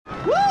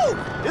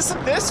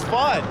Isn't this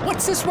fun?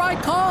 What's this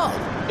ride called?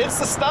 It's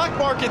the stock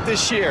market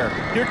this year.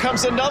 Here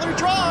comes another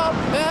drop.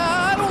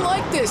 I don't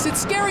like this.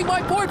 It's scaring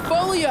my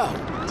portfolio.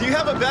 Do you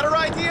have a better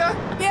idea?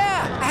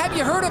 Yeah. Have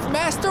you heard of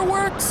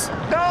Masterworks?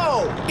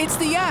 No. It's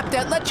the app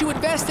that lets you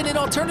invest in an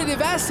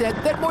alternative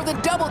asset that more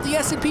than doubled the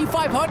S&P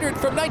 500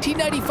 from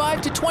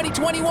 1995 to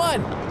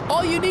 2021.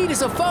 All you need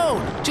is a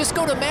phone. Just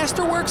go to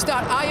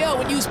masterworks.io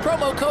and use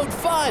promo code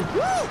FUN.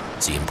 Woo!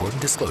 See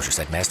important disclosures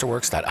at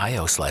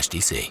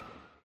masterworks.io/DC.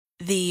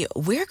 The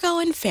We're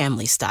Going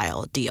Family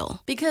Style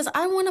deal. Because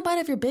I want a bite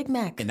of your Big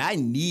Mac. And I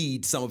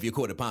need some of your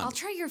Quarter Pounder. I'll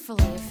try your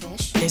filet of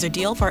fish. There's a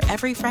deal for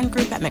every friend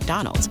group at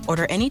McDonald's.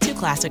 Order any two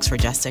classics for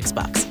just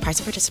 $6.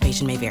 Price of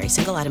participation may vary.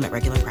 Single item at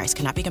regular price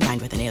cannot be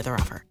combined with any other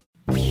offer.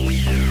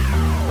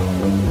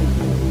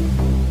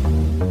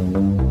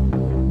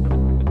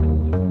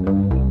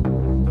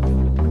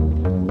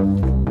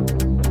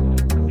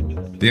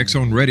 The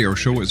X-Zone Radio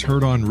Show is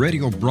heard on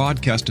radio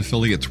broadcast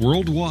affiliates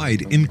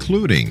worldwide,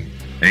 including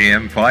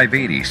AM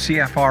 580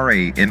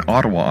 CFRA in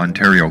Ottawa,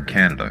 Ontario,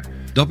 Canada.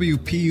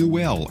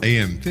 WPUL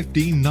AM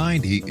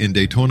 1590 in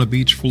Daytona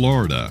Beach,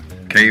 Florida.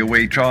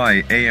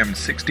 KOHI AM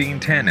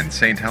 1610 in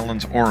St.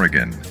 Helens,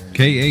 Oregon.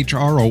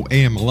 KHRO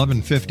AM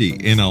 1150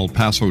 in El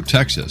Paso,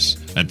 Texas.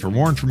 And for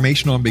more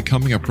information on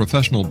becoming a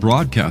professional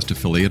broadcast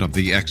affiliate of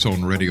the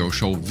X-Zone Radio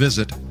Show,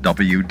 visit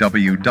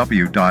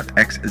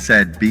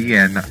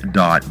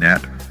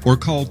www.xzbn.net or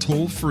call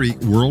toll-free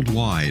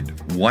worldwide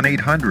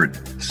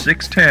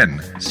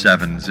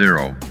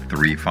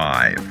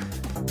 1-800-610-7035.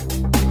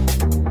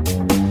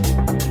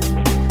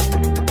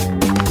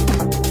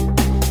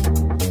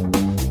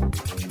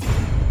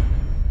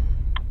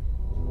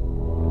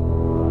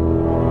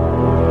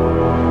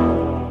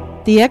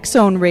 The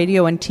X-Zone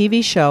radio and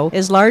TV show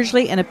is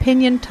largely an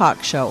opinion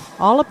talk show.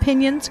 All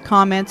opinions,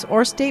 comments,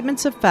 or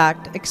statements of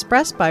fact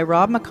expressed by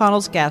Rob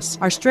McConnell's guests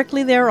are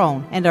strictly their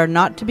own and are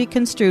not to be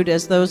construed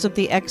as those of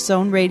the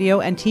X-Zone radio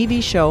and TV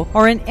show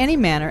or in any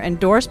manner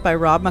endorsed by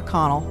Rob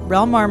McConnell,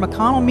 Relmar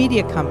McConnell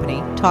Media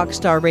Company,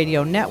 Talkstar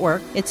Radio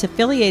Network, its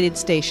affiliated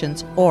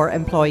stations, or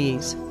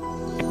employees.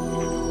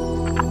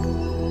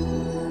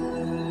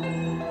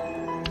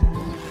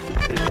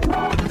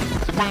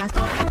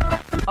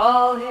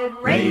 All Hit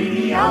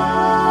Radio.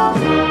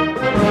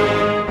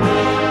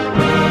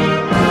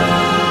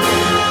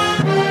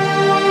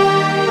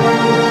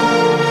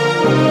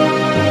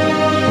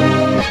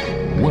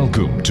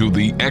 Welcome to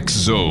the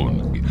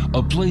X-Zone,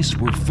 a place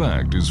where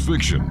fact is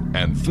fiction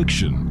and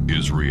fiction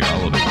is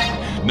reality.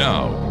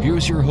 Now,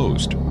 here's your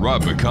host,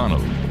 Rob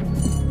McConnell.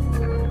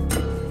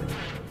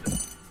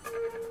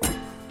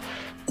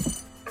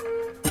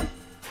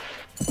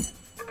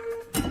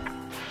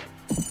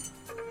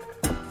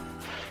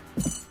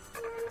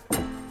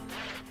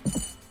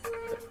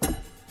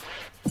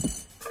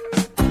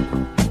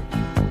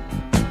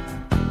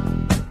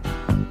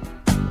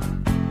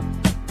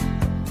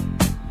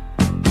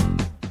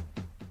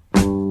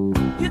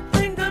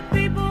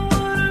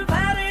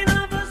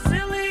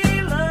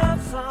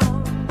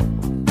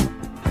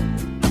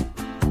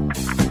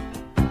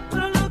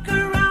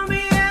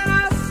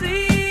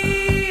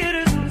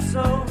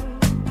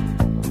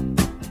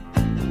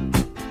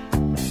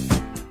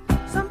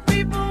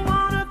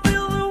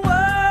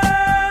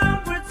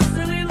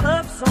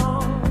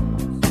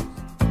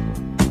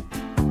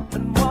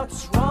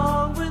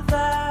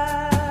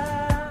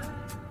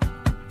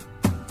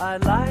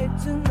 I'd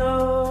like to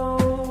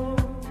know,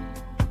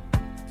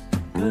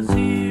 'cause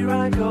here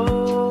I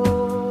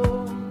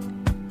go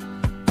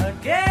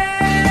again.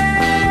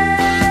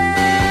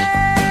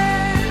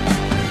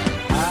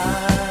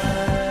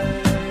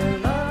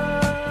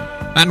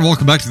 And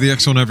welcome back to the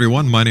X-Zone,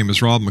 everyone. My name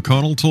is Rob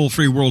McConnell.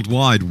 Toll-free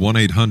worldwide,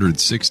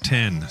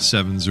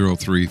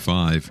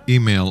 1-800-610-7035.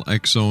 Email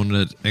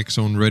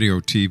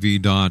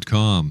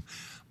xzone@xzoneradiotv.com.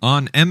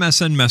 On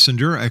MSN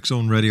Messenger,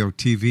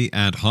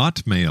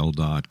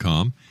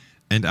 xzoneradiotv@hotmail.com.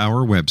 And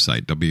our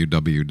website,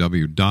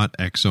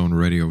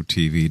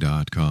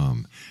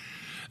 www.xzoneradiotv.com.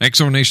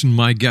 X-Zone Nation,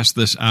 my guest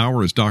this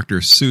hour is Dr.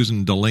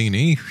 Susan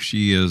DELANEY.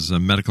 She is a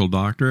medical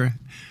doctor,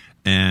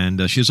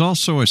 and she's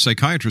also a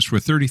psychiatrist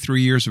with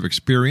 33 years of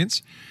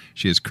experience.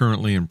 She is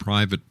currently in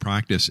private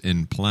practice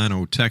in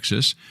Plano,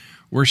 Texas,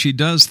 where she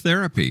does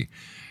therapy.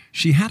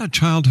 She had a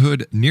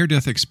childhood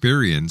near-death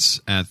experience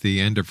at the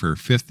end of her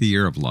 5th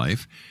year of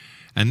life,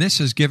 and this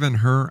has given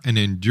her an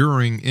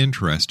enduring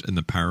interest in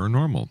the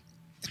paranormal.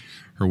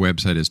 Her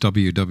website is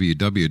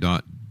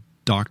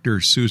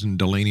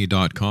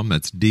www.drsusandelaney.com.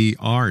 That's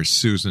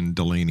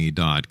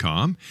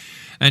drsusandelaney.com.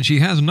 And she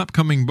has an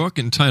upcoming book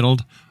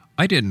entitled,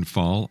 I Didn't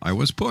Fall, I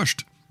Was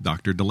Pushed.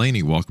 Dr.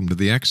 DELANEY, welcome to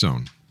the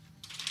X-Zone.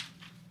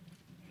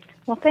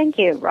 Well, thank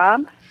you,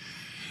 Rob.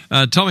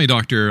 Tell me,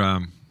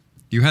 Doctor,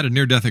 you had a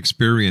near-death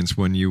experience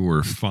when you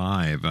were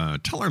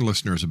 5. Tell our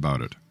listeners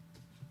about it.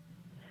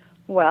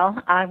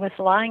 Well, I was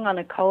lying on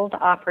a cold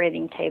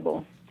operating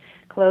table,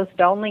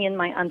 clothed only in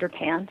my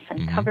underpants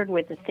and covered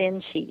with a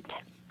thin sheet.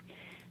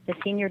 The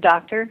senior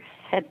doctor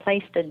had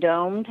placed a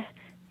domed,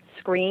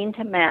 screened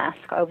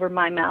mask over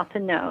my mouth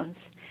and nose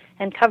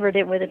and covered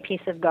it with a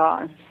piece of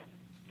gauze.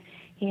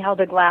 He held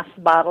a glass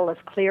bottle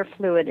of clear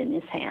fluid in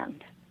his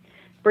hand.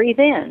 "Breathe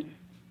in.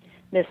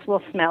 This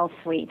will smell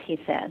sweet," he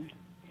said.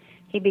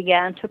 He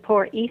began to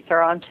pour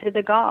ether onto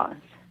the gauze.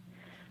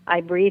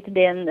 I breathed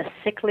in the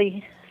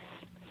sickly,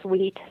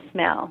 sweet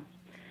smell.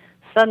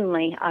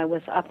 Suddenly, I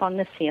was up on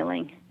the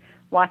ceiling,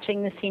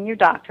 watching the senior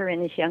doctor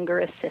and his younger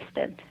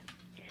assistant.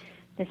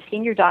 The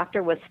senior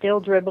doctor was still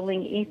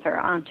dribbling ether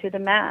onto the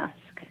mask.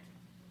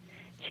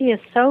 "She is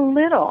so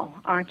little.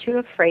 Aren't you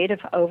afraid of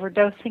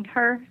overdosing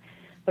her?"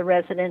 the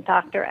resident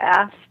doctor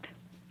asked.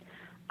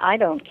 "I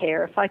don't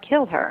care if I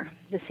kill her,"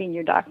 the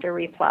senior doctor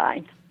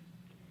replied.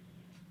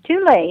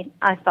 Too late,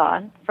 I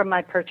thought, from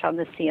my perch on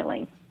the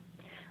ceiling.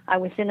 I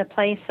was in a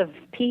place of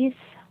peace,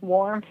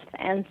 warmth,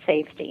 and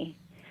safety,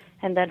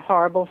 and that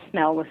horrible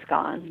smell was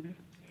gone.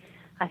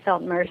 I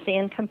felt mercy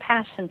and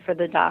compassion for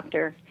the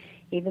doctor,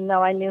 even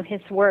though I knew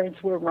his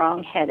words were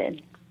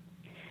wrong-headed.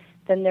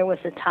 Then there was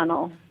a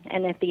tunnel,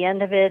 and at the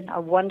end of it,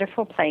 a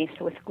wonderful place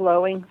with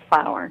glowing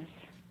flowers.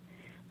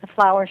 The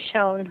flowers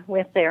shone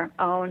with their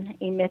own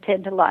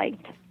emitted light.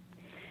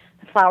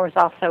 The flowers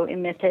also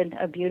emitted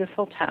a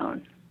beautiful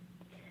tone.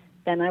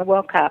 Then I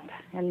woke up,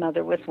 and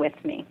Mother was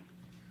with me.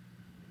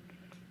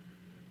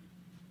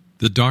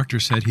 The doctor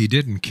said he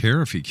didn't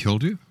care if he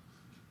killed you?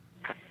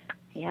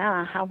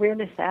 Yeah, how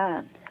weird is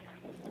that?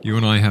 You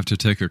and I have to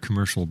take a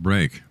commercial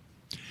break.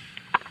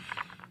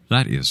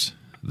 That is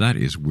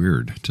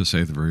weird, to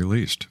say the very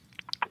least.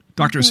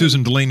 Dr.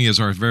 Susan Delaney is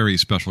our very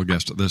special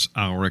guest at this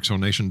hour.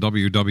 Exonation,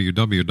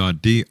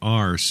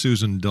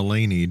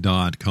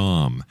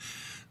 www.drsusandelaney.com.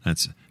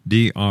 That's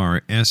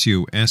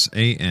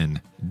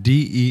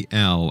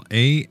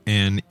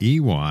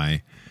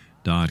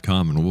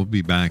DRSUSANDELANEY.com. And we'll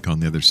be back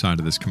on the other side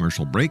of this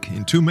commercial break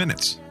in 2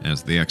 minutes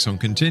as the X Zone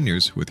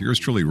continues with yours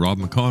truly, Rob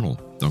McConnell.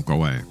 Don't go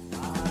away.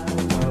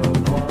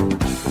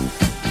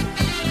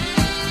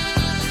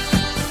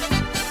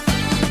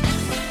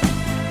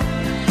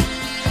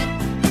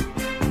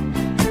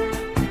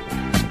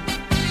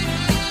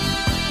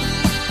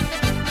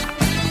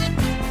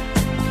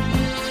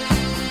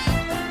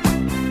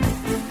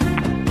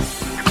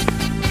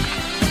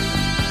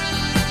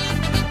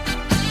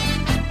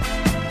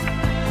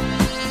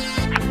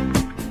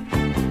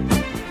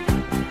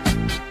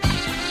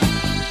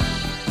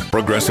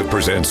 Progressive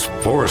presents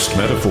Forced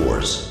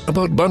Metaphors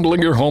about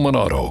bundling your home and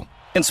auto.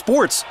 In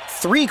sports,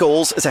 3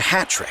 goals is a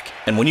hat trick.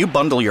 And when you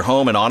bundle your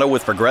home and auto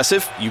with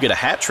Progressive, you get a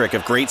hat trick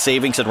of great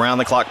savings and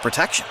round-the-clock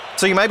protection.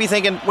 So you might be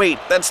thinking, wait,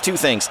 that's 2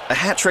 things. A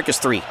hat trick is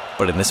 3.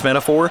 But in this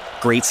metaphor,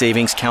 great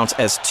savings counts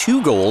as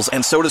 2 goals,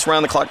 and so does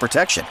round-the-clock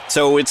protection.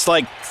 So it's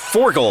like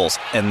 4 goals,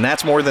 and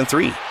that's more than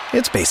 3.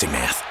 It's basic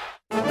math.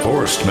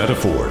 Forced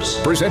Metaphors,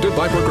 presented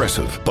by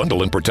Progressive.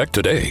 Bundle and protect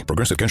today.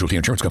 Progressive Casualty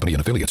Insurance Company and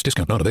affiliates.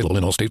 Discount not available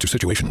in all states or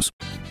situations.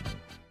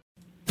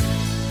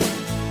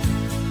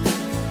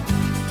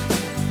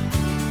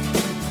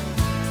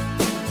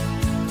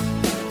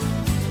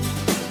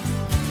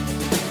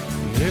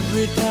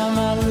 Every time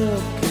I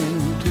look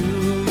into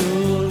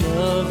your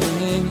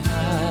loving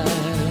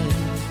eyes,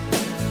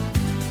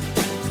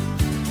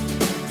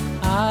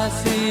 I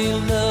see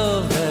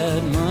love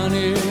that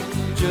money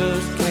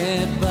just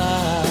can't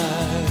buy.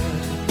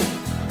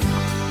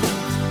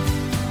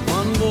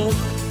 One look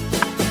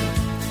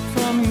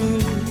from you,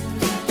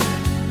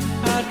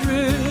 I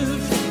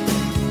drift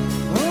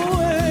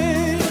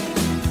away.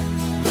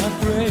 I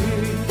pray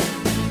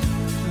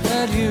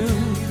that you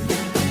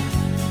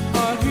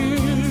are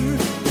here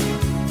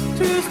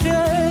to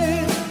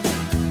stay.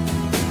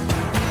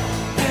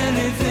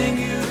 Anything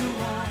you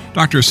want.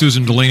 Dr.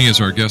 Susan Delaney is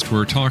our guest.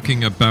 We're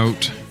talking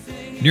about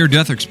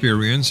near-death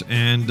experience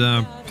and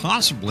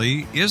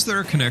possibly, is there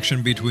a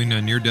connection between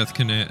a near-death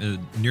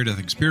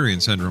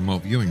experience and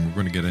remote viewing? We're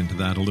going to get into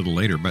that a little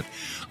later. But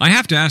I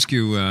have to ask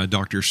you,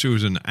 Dr.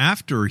 Susan,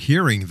 after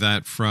hearing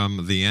that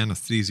from the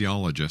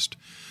anesthesiologist,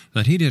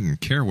 that he didn't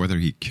care whether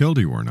he killed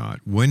you or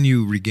not, when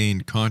you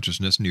regained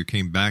consciousness and you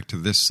came back to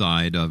this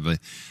side of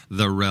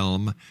the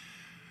realm,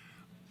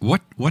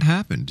 what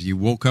happened? You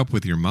woke up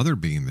with your mother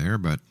being there,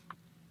 but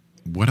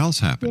what else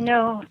happened? You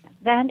know,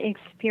 that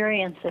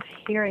experience of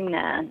hearing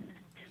that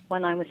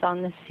when I was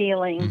on the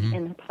ceiling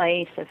in a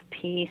place of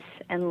peace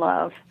and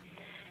love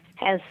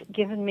has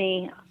given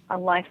me a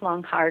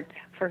lifelong heart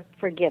for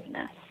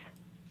forgiveness.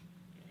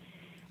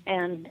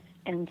 And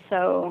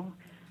so,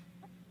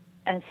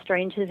 as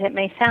strange as it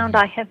may sound,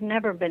 I have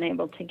never been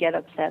able to get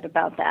upset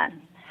about that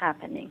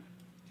happening.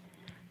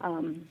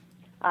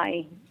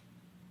 I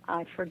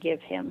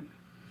forgive him.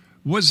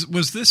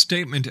 Was this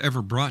statement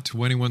ever brought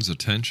to anyone's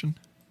attention?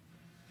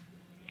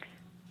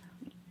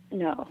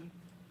 No.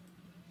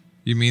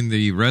 You mean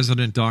the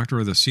resident doctor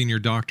or the senior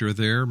doctor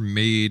there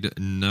made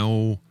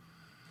no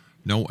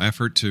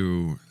effort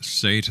to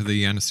say to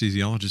the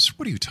anesthesiologist,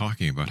 what are you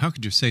talking about? How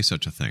could you say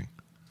such a thing?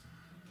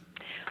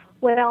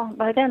 Well,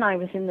 by then I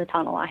was in the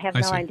tunnel. I have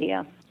no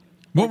idea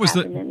what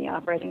happened in the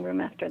operating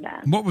room after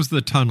that. What was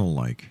the tunnel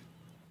like?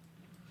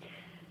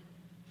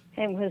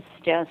 It was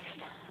just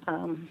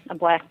a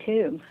black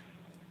tube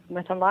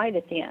with a light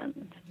at the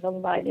end. the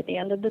light at the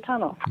end of the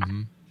tunnel.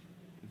 Mm-hmm.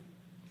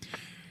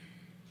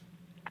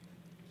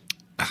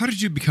 How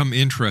did you become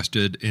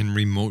interested in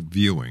remote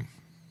viewing?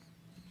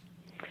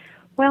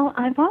 Well,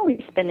 I've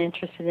always been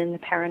interested in the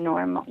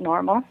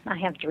paranormal. I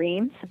have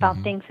dreams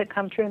about things that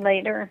come true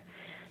later.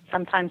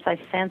 Sometimes I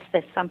sense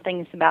that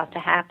something is about to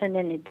happen,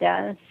 and it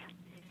does.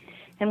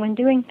 And when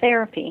doing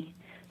therapy,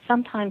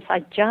 sometimes I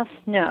just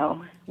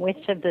know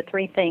which of the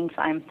three things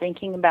I'm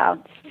thinking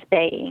about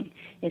saying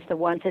is the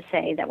one to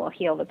say that will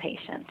heal the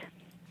patient.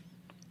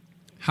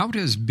 How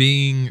does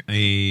being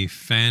a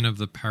fan of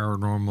the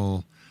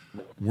paranormal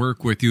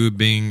work with you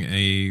being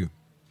a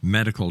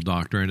medical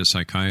doctor and a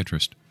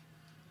psychiatrist?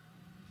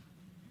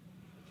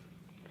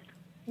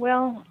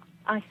 Well,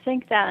 I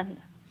think that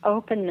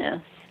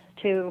openness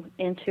to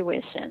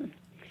intuition,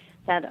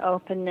 that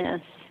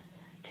openness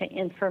to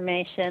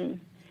information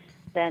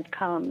that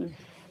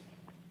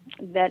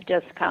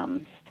just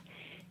comes,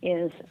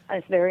 is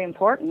very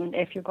important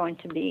if you're going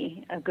to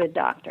be a good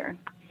doctor,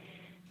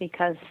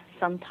 because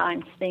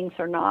sometimes things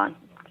are not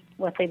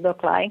what they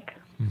look like.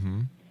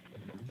 Mm-hmm.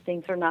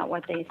 Things are not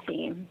what they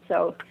seem.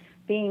 So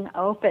being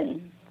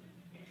open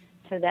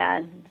to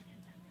that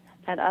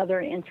other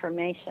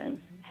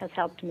information has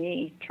helped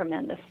me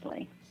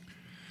tremendously.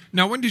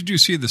 Now, when did you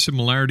see the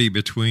similarity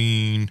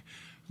between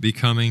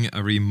becoming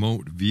a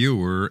remote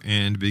viewer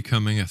and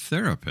becoming a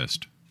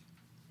therapist?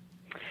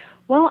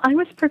 Well, I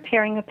was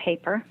preparing a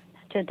paper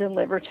to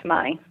deliver to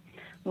my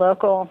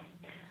local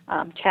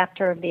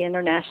chapter of the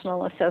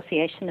International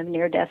Association of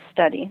Near-Death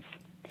Studies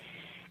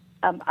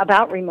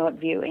about remote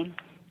viewing.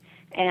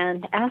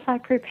 And as I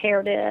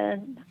prepared it,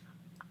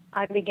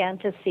 I began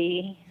to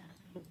see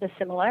the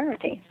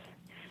similarities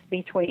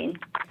between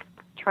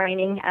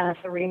training as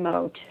a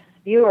remote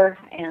viewer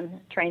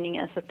and training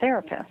as a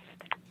therapist.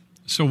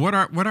 So what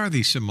are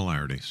these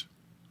similarities?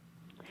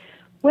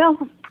 Well,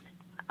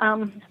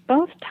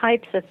 both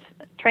types of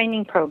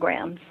training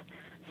programs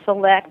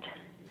select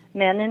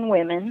men and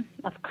women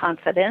of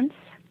confidence,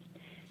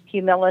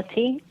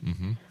 humility,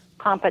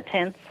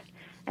 competence,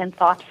 and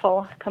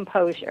thoughtful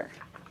composure.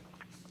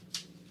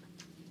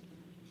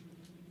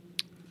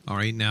 All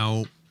right,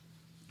 now,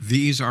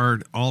 these are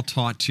all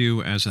taught to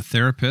you as a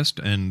therapist,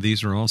 and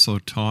these are also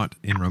taught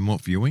in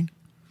remote viewing?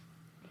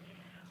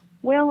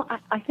 Well,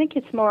 I think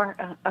it's more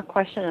a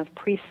question of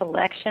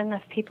pre-selection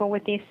of people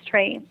with these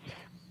traits.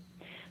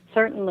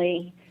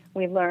 Certainly,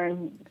 we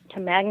learn to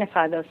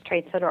magnify those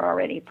traits that are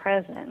already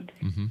present.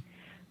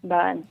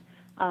 But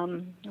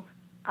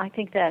I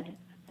think that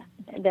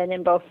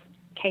in both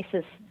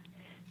cases,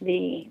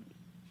 the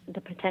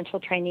potential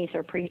trainees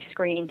are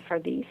pre-screened for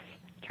these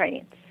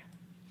traits.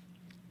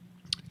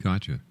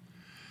 Gotcha.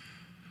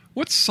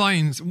 What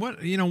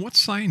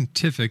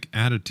scientific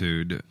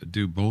attitude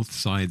do both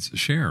sides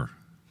share?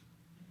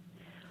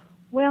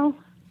 Well,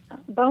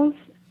 both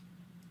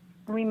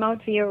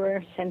remote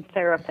viewers and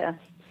therapists,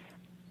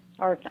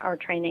 or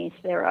trainees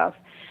thereof,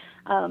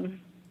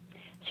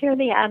 share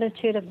the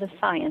attitude of the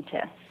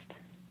scientist,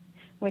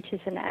 which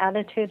is an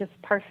attitude of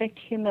perfect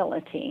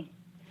humility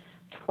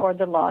toward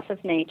the laws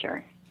of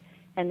nature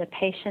and the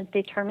patient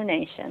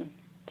determination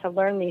to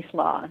learn these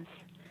laws,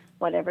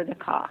 whatever the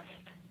cost.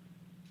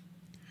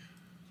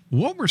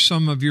 What were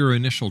some of your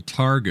initial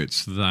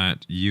targets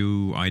that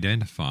you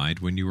identified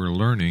when you were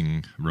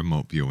learning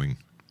remote viewing?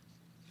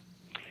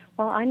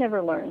 Well, I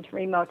never learned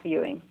remote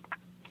viewing.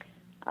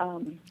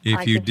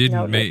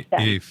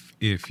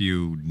 If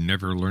you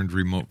never learned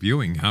remote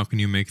viewing, how can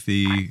you make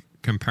the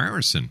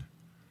comparison?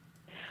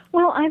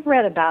 Well, I've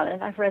read about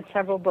it. I've read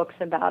several books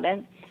about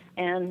it,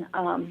 and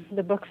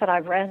the books that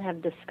I've read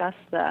have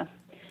discussed the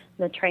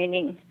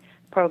training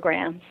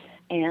programs.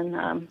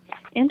 And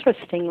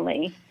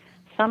interestingly,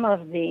 some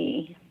of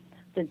the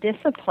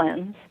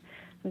disciplines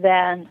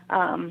that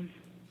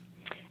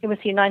it was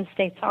the United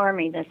States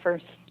Army that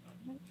first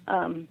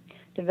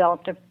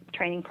developed a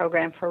training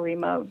program for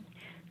remote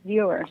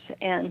viewers,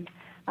 and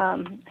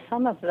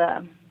some of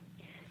the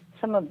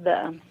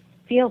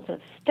fields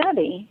of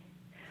study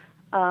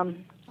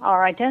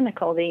are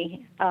identical.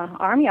 The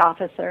Army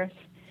officers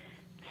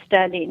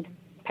studied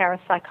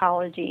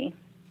parapsychology,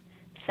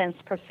 sense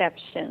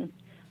perception,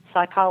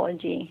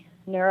 psychology,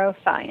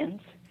 neuroscience,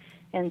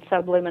 and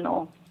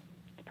subliminal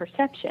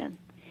perception.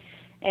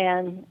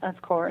 And,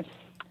 of course,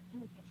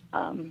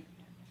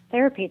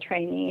 therapy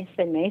trainees,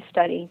 they may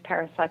study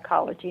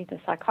parapsychology. The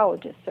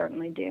psychologists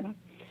certainly do,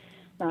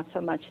 not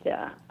so much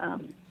the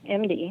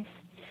MDs.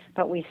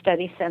 But we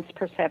study sense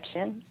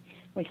perception,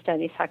 we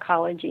study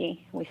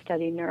psychology, we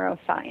study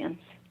neuroscience,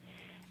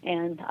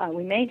 and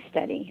we may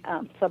study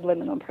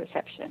subliminal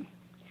perception.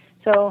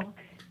 So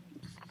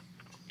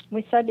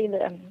we study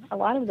a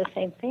lot of the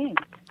same things.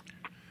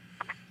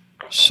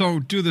 So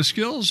do the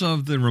skills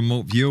of the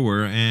remote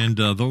viewer and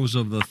those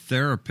of the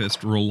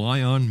therapist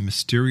rely on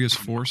mysterious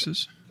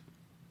forces?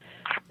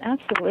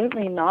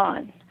 Absolutely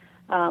not.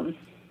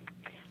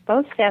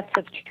 Both sets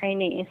of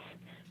trainees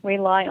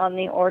rely on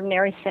the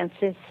ordinary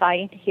senses: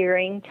 sight,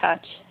 hearing,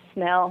 touch,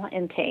 smell,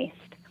 and taste.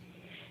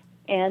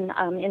 And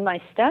in my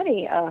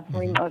study of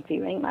remote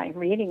viewing, my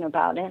reading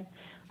about it,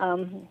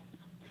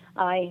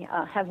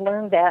 I have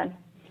learned that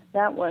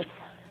that was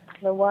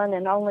the one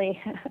and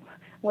only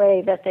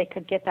way that they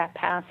could get that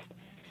past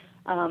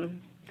the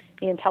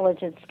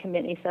intelligence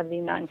committees of the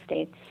United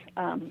States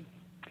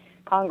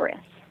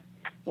Congress,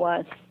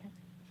 was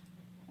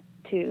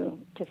to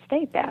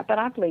state that. But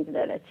I believe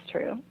that it's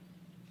true.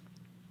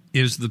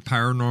 Is the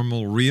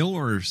paranormal real,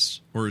 or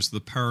is the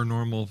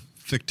paranormal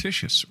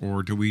fictitious,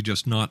 or do we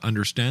just not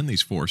understand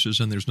these forces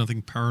and there's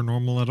nothing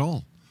paranormal at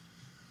all?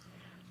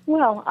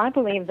 Well, I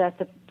believe that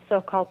the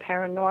so-called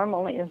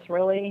paranormal is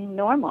really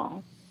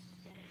normal.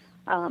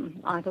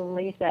 I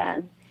believe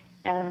that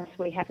as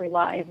we have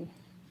relied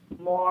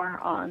more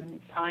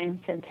on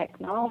science and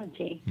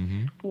technology,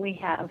 we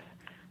have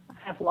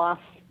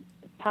lost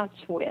touch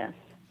with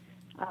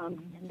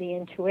the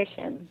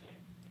intuitions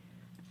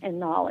and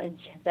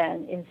knowledge that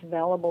is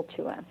available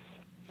to us.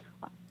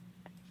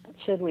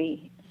 Should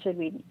we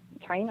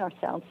train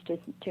ourselves to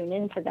tune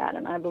into that?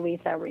 And I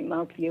believe that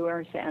remote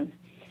viewers and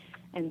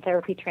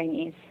therapy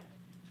trainees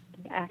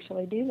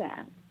actually do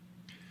that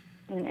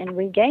and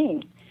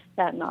regain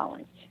that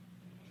knowledge.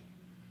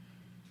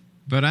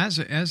 But as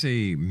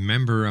a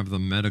member of the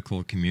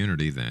medical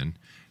community, then,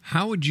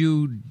 how would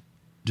you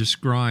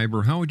describe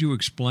or how would you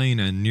explain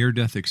a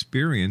near-death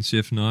experience,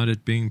 if not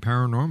it being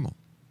paranormal?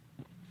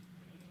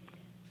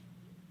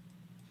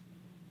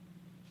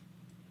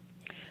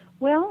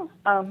 Well,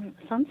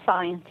 some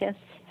scientists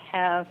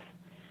have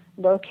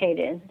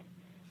located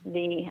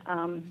the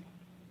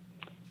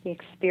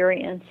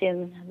experience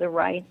in the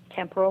right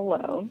temporal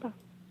lobe,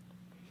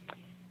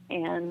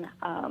 and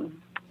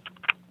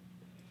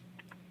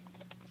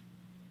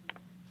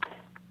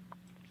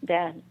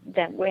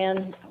that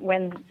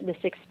when this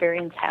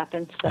experience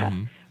happens,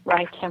 the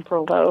right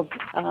temporal lobe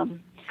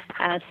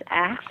has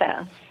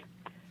access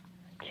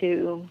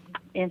to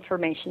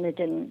information it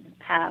didn't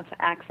have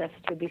access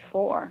to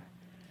before.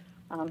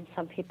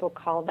 Some people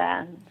call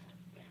that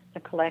the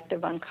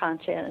collective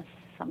unconscious.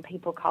 Some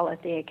people call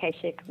it the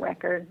Akashic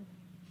record.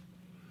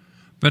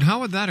 But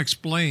how would that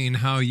explain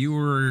how you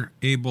were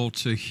able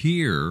to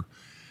hear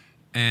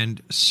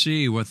and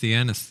see what the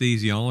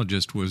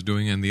anesthesiologist was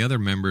doing and the other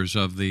members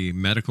of the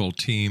medical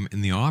team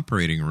in the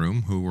operating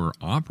room who were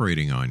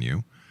operating on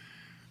you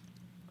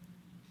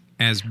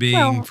as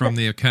being from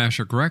the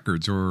Akashic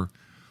records or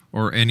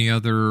any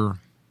other,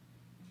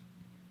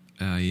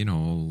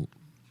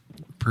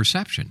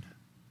 perception?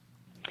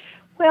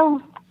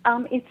 Well,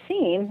 it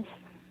seems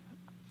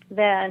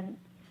that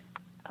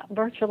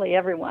virtually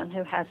everyone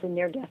who has a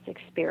near-death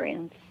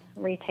experience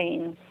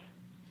retains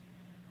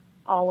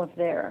all of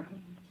their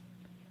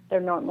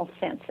normal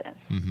senses.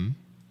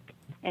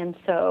 And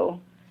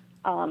so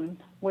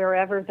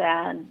wherever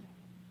that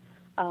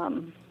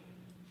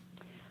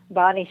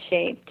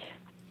body-shaped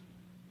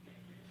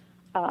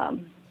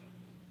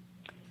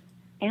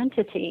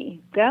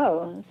entity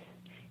goes,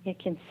 it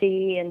can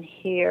see and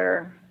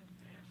hear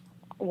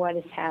what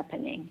is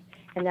happening.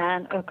 And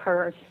that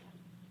occurs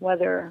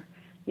whether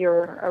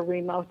you're a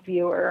remote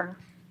viewer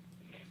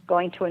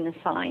going to an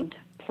assigned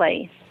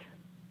place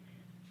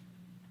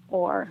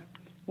or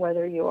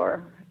whether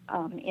you're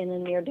in a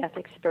near-death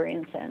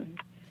experience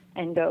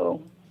and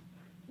go,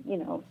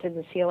 to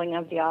the ceiling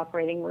of the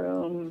operating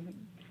room,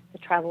 to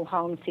travel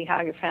home, see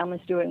how your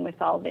family's doing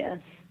with all this,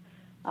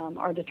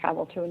 or to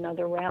travel to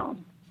another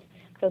realm.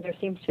 So there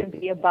seems to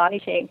be a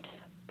body-shaped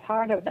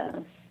part of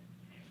us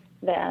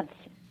that's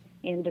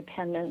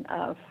independent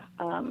of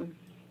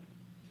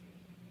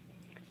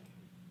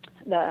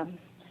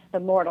the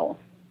mortal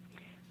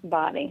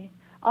body.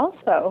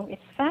 Also,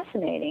 it's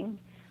fascinating.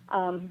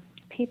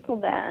 People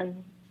that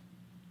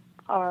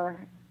are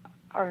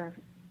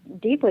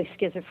deeply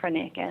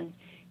schizophrenic and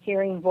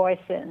hearing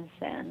voices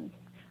and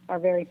are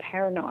very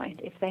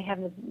paranoid, if they have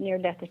a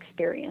near-death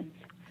experience,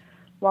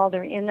 while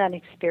they're in that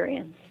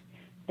experience,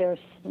 there's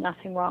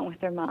nothing wrong with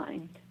their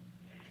mind.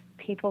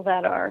 People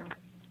that are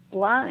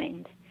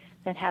blind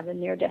that have a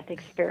near-death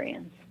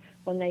experience,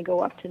 when they go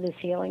up to the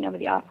ceiling of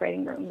the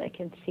operating room, they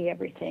can see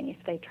everything.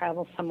 If they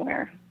travel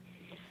somewhere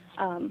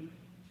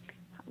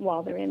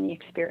while they're in the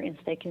experience,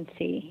 they can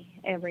see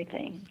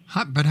everything.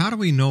 But how do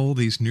we know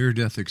these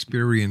near-death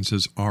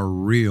experiences are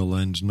real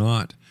and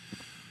not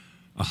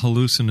a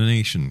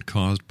hallucination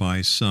caused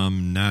by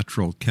some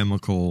natural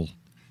chemical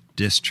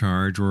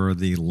discharge or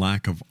the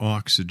lack of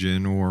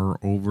oxygen or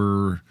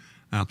over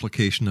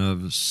application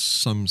of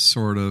some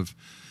sort of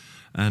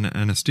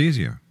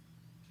anesthesia?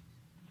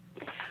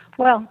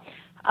 Well,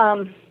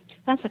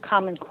 that's a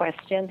common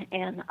question,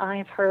 and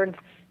I've heard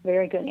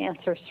very good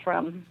answers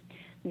from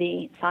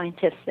the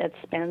scientists that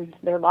spend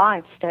their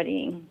lives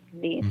studying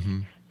these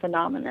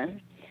phenomena,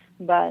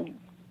 but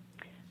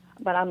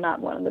I'm not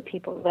one of the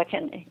people that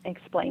can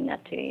explain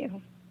that to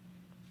you.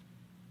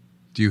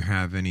 Do you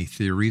have any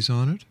theories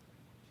on it?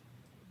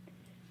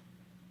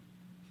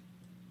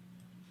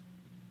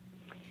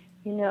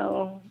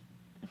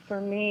 For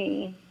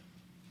me,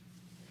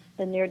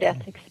 the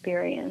near-death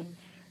experience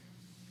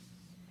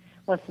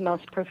was the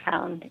most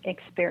profound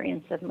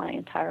experience of my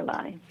entire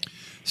life.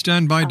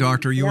 Stand by,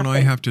 Doctor. You and I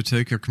have to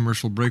take a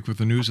commercial break with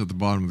the news at the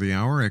bottom of the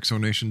hour.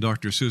 Exonation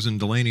Dr. Susan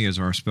DeLaney is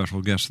our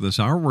special guest this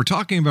hour. We're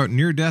talking about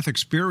near-death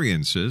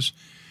experiences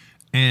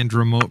and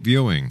remote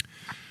viewing.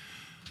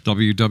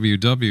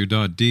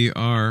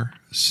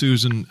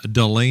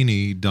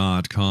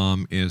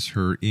 www.drsusandelaney.com is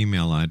her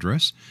email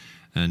address.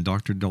 And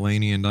Dr.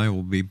 DeLaney and I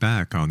will be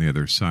back on the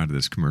other side of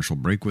this commercial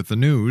break with the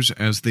news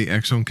as the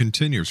X Zone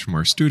continues from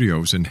our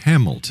studios in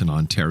Hamilton,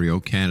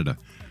 Ontario, Canada.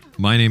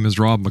 My name is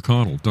Rob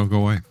McConnell. Don't go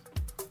away.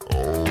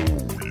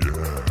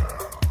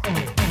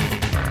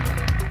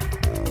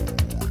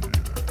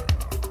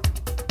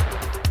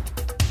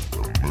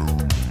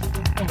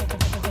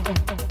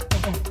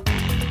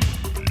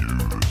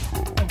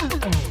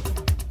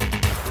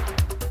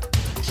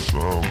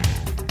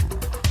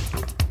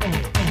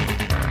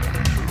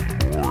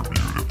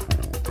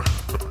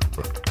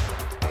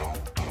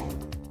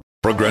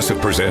 Progressive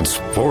presents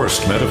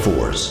Forced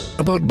Metaphors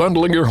about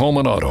bundling your home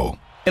and auto.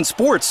 In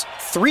sports,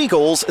 3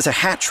 goals is a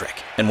hat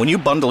trick. And when you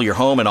bundle your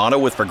home and auto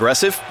with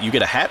Progressive, you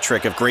get a hat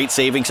trick of great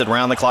savings and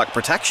round-the-clock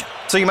protection.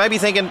 So you might be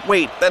thinking,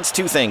 wait, that's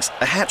 2 things.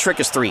 A hat trick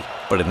is 3.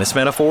 But in this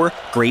metaphor,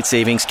 great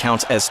savings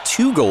counts as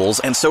 2 goals,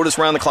 and so does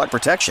round-the-clock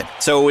protection.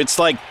 So it's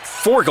like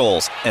 4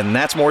 goals, and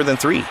that's more than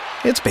 3.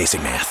 It's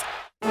basic math.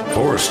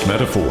 Forced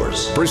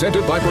Metaphors,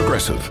 presented by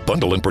Progressive.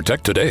 Bundle and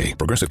protect today.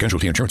 Progressive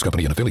Casualty Insurance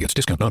Company and affiliates.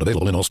 Discount not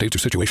available in all states or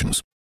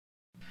situations.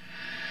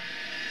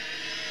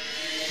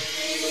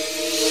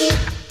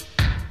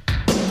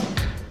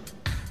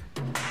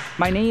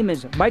 My name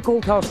is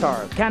Michael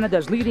Telstar,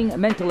 Canada's leading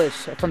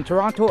mentalist from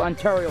Toronto,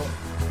 Ontario.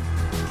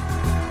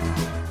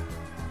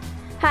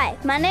 Hi,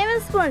 my name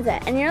is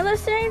Splenda, and you're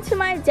listening to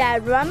my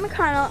dad, Rob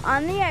McConnell,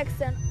 on the X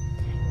Zone.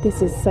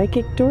 This is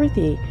Psychic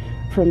Dorothy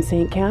from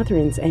St.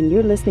 Catharines, and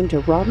you're listening to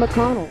Rob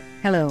McConnell.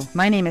 Hello,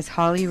 my name is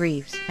Holly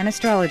Reeves, an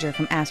astrologer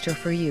from Astro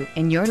For You,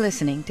 and you're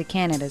listening to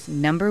Canada's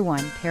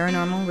 #1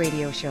 paranormal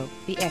radio show,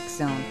 The X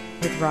Zone,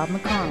 with Rob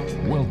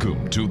McConnell.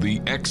 Welcome to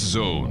The X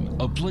Zone,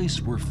 a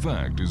place where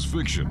fact is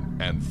fiction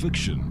and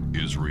fiction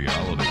is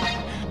reality.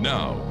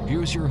 Now,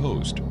 here's your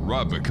host,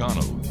 Rob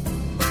McConnell.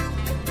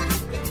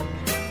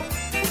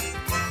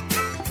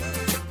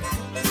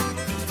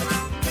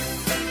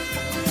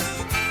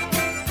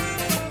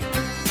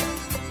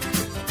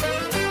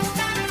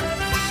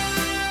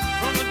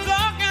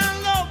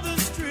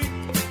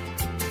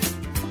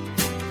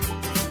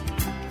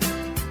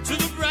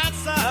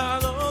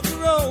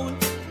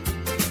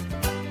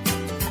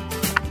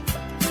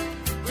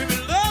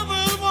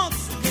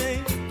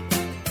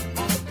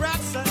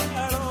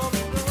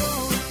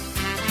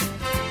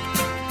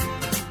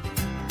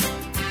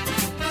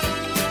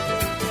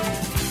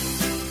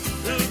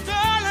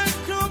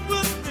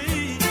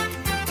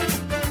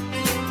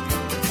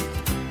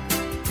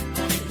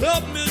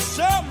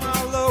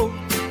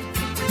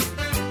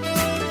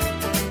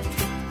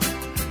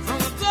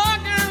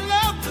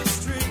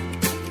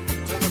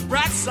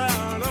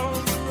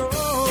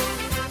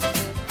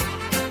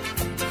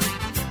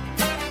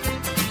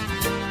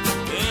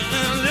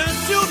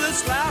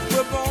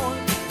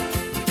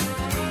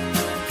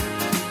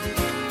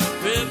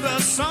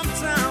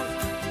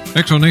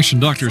 Exonation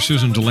Dr.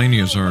 Susan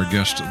DeLaney is our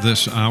guest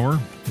this hour.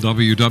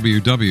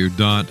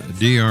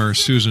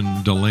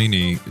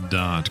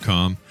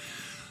 www.drsusandelaney.com.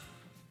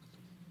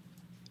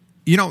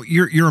 You know,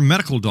 you're a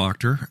medical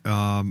doctor,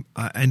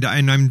 and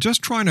I'm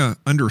just trying to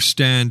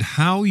understand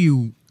how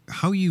you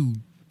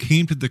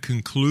came to the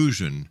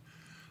conclusion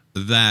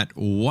that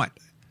what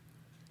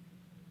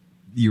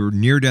your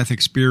near-death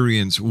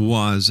experience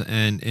was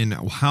and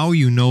how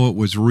you know it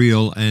was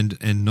real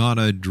and not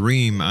a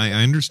dream. I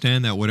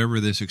understand that whatever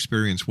this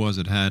experience was,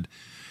 it had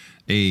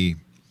it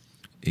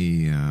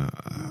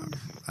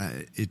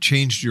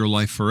changed your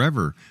life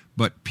forever.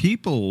 But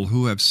people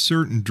who have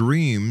certain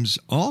dreams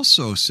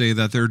also say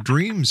that their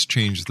dreams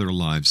change their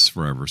lives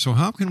forever. So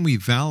how can we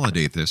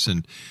validate this?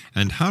 And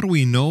how do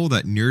we know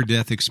that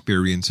near-death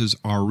experiences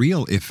are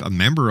real if a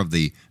member of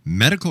the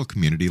medical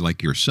community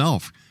like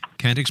yourself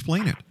can't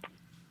explain it?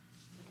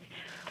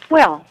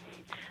 Well,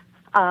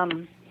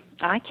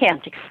 I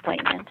can't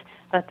explain it,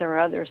 but there are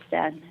others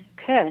that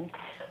could.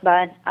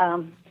 But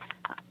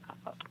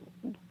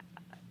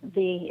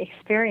the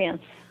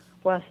experience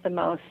was the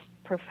most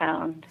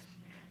profound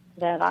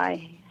that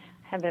I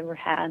have ever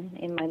had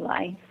in my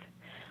life.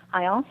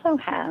 I also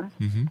have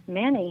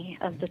many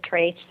of the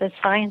traits that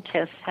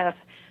scientists have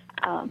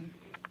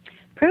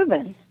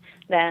proven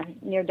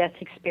that near-death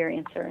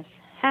experiencers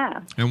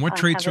have. And what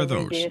traits are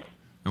those?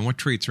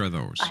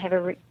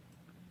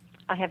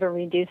 I have a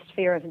reduced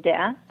fear of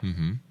death.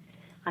 Mm-hmm.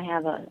 I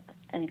have an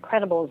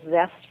incredible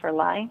zest for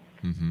life.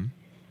 Mm-hmm.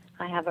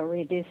 I have a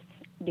reduced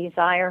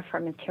desire for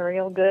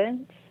material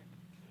goods.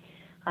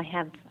 I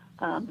have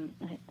a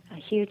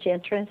huge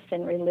interest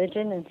in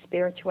religion and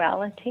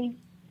spirituality.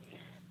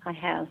 I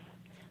have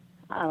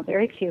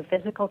very few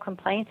physical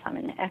complaints. I'm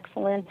in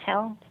excellent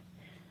health.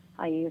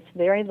 I use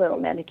very little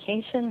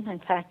medication. In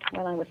fact,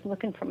 when I was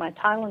looking for my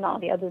Tylenol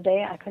the other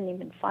day, I couldn't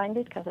even find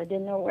it because I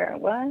didn't know where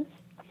it was.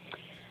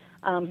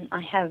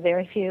 I have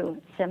very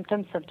few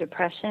symptoms of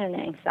depression and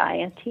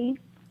anxiety.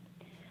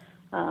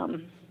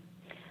 I'm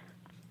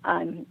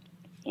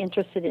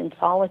interested in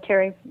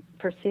solitary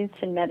pursuits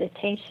and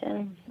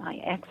meditation. I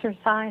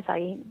exercise. I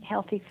eat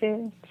healthy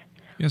foods.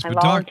 Yes, I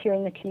but volunteer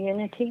in the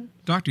community.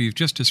 Doctor, you've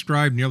just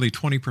described nearly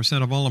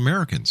 20% of all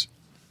Americans.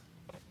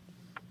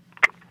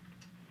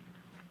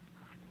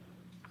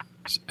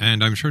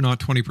 And I'm sure not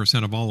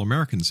 20% of all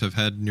Americans have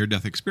had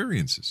near-death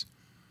experiences.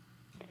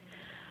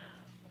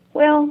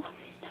 Well,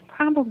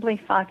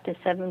 probably 5 to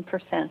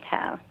 7%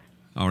 have.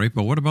 All right,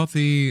 but what about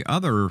the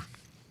other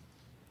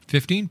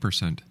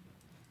 15%?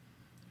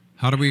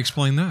 How do we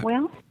explain that?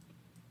 Well,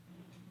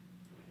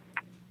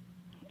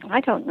 I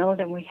don't know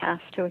that we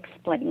have to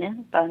explain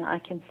it, but I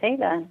can say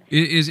that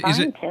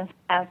scientists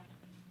have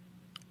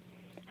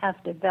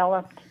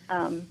developed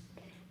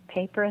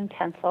paper and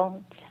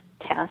pencil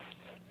tests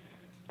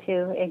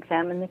to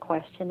examine the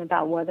question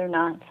about whether or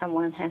not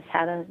someone has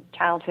had a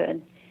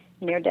childhood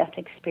near-death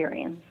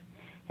experience,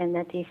 and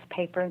that these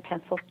paper and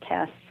pencil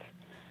tests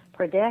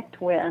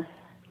predict with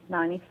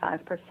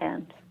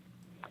 95%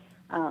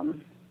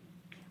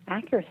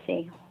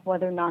 accuracy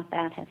whether or not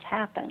that has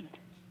happened.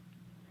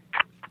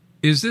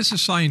 Is this a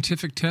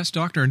scientific test,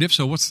 Doctor? And if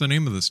so, what's the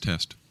name of this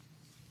test?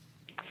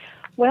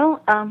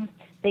 Well,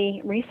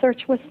 the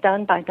research was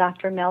done by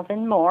Dr.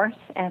 Melvin Morse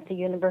at the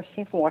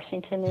University of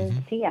Washington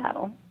in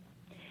Seattle.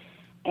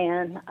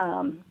 And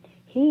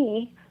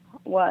he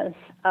was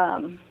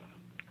an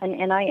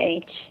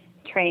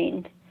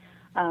NIH-trained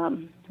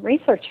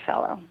research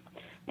fellow,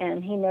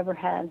 and he never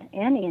had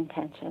any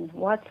intention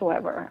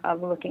whatsoever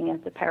of looking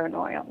at the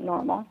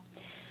paranormal.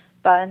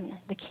 But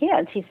the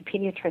kids, he's a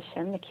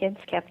pediatrician, the kids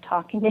kept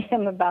talking to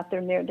him about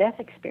their near-death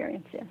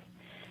experiences.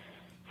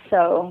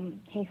 So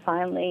he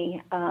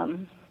finally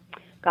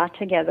got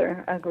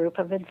together a group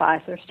of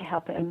advisors to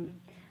help him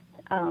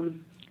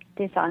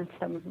design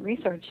some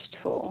research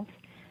tools,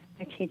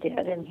 which he did,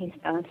 and he's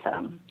done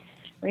some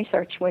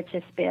research which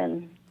has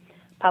been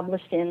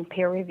published in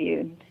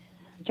peer-reviewed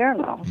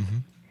journals.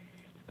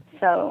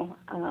 So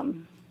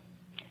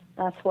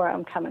that's where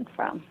I'm coming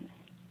from.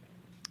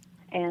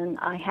 And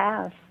I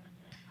have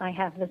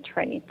the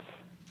traits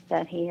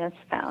that he has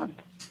found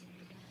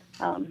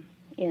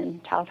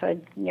in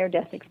childhood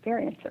near-death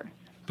experiencers.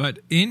 But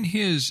in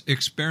his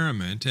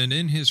experiment and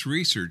in his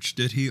research,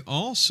 did he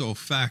also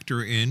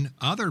factor in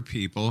other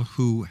people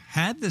who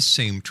had the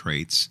same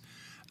traits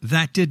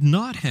that did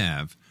not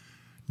have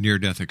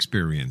near-death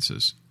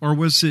experiences? Or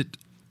was it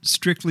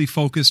strictly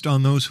focused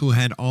on those who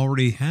had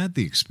already had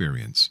the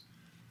experience?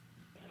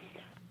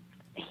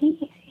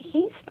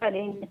 He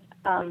studied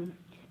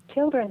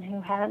children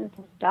who had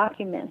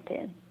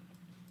documented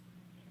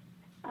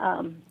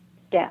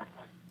death.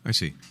 I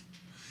see.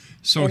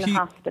 So in the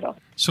hospital.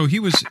 So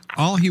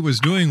all he was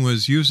doing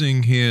was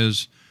using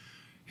his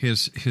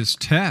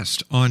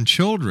test on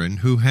children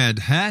who had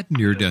had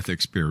near-death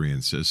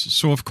experiences.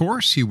 So of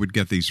course he would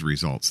get these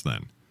results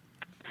then.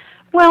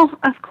 Well,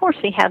 of course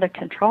he had a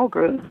control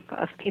group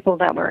of people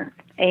that were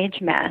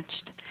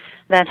age-matched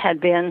that had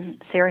been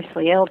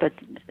seriously ill but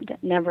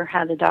never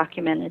had a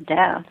documented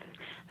death.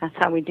 That's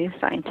how we do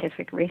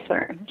scientific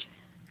research.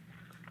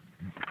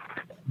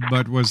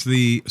 But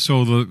the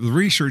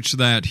research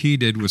that he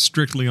did was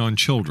strictly on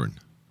children?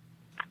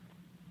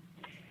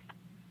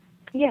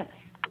 Yes.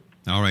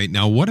 All right.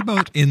 Now, what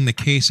about in the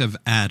case of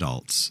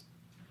adults?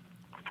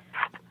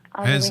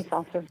 The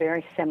results are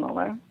very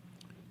similar.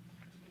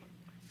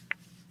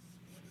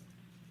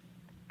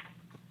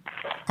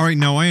 All right.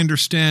 Now, I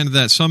understand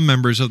that some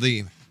members of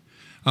the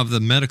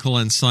medical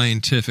and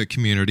scientific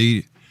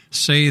community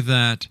say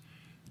that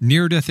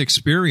near-death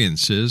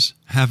experiences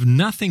have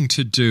nothing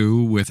to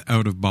do with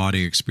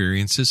out-of-body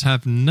experiences,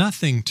 have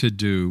nothing to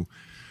do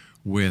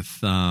with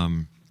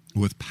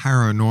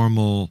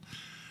paranormal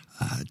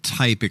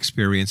type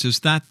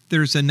experiences, that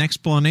there's an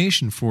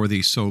explanation for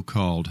these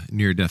so-called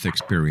near-death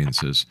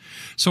experiences.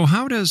 So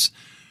how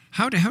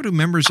do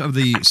members of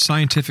the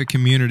scientific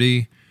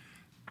community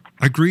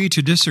agree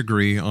to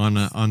disagree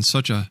on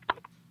such a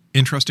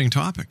interesting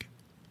topic?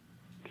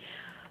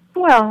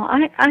 Well,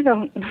 I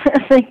don't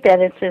think that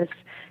it's as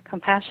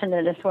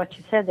compassionate as what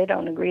you said. They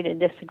don't agree to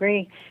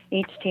disagree.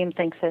 Each team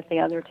thinks that the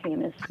other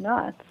team is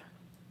nuts.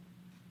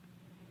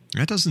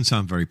 That doesn't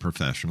sound very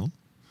professional.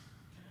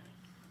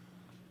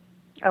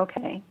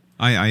 Okay.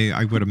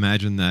 I would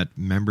imagine that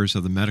members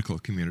of the medical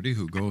community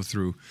who go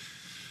through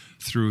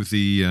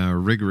the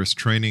rigorous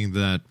training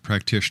that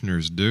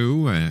practitioners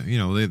do,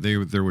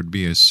 there would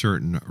be a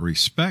certain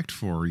respect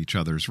for each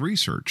other's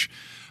research.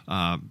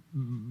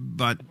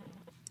 But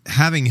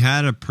having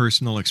had a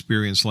personal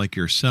experience like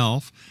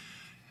yourself,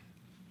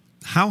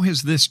 how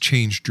has this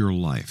changed your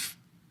life?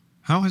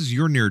 How has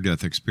your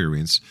near-death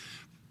experience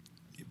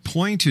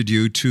pointed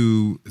you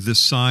to the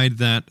side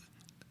that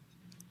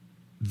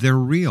they're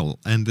real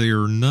and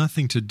they're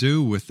nothing to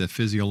do with the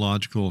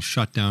physiological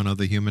shutdown of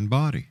the human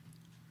body?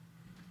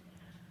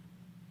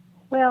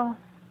 Well,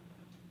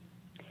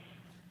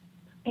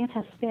 it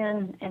has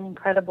been an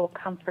incredible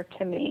comfort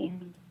to me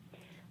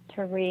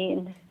to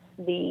read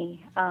the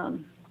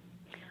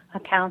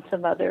accounts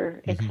of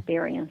other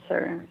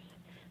experiencers,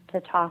 to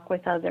talk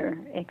with other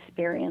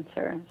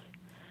experiencers.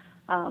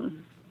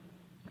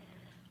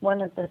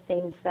 One of the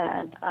things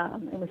that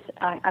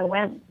I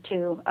went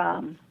to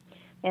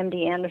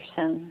MD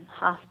Anderson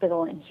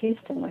Hospital in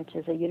Houston, which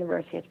is a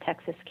University of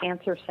Texas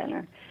Cancer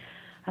Center,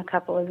 a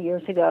couple of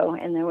years ago,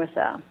 and there was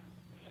a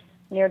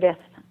near-death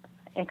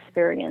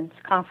experience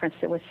conference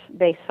that was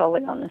based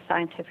solely on the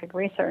scientific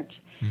research.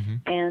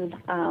 And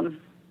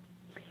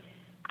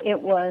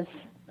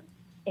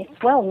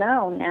it's well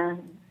known now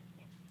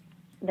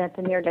that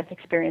the near-death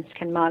experience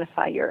can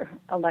modify your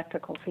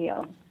electrical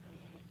field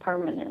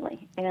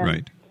permanently.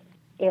 And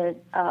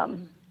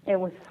it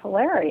was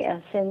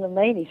hilarious in the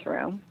ladies'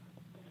 room,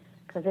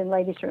 because in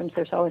ladies' rooms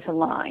there's always a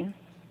line,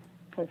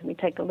 because we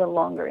take a little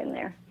longer in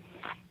there.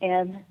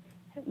 And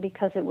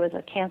because it was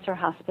a cancer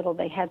hospital,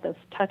 they had those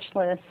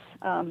touchless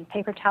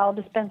paper towel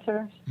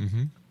dispensers,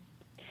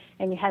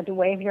 and you had to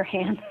wave your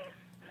hand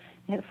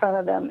in front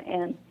of them.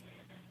 And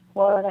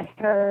what I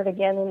heard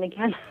again and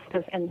again,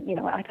 and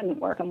I couldn't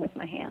work them with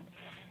my hand,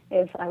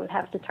 is I would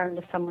have to turn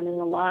to someone in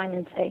the line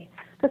and say,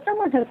 "Does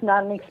someone who's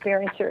not an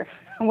experiencer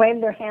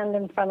wave their hand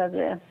in front of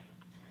this?"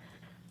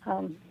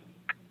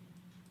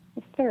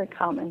 It's very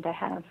common to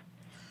have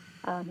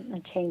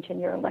a change in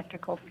your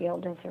electrical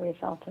field as a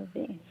result of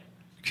these.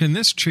 Can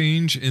this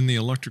change in the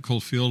electrical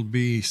field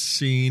be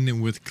seen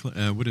with,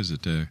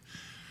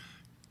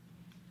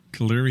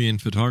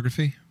 Calirian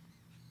photography?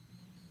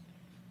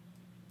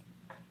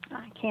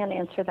 I can't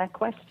answer that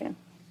question.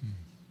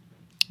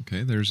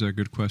 Okay, there's a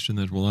good question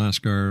that we'll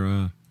ask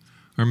our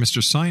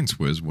Mr. Science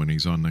Whiz when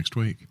he's on next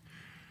week.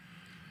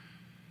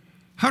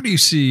 How do you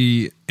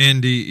see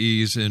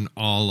NDEs in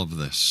all of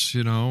this?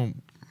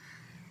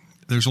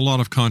 There's a lot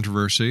of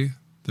controversy.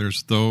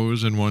 There's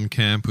those in one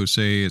camp who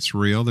say it's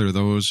real. There are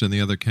those in the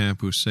other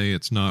camp who say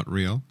it's not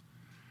real.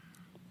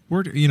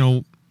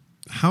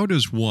 How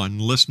does one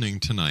listening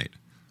tonight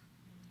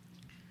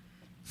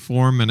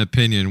form an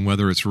opinion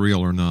whether it's real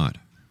or not?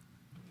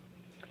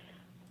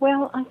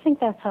 Well, I think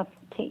that's up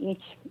to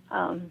each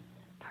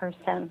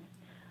person.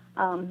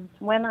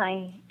 When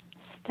I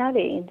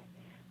studied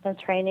the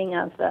training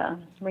of the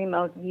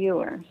remote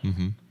viewers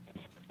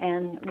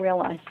and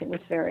realized it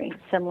was very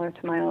similar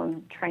to my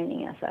own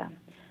training as a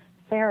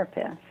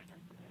therapist,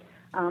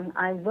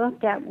 I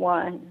looked at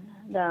what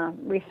the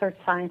research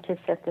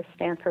scientists at the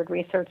Stanford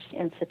Research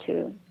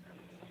Institute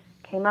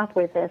came up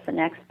with as an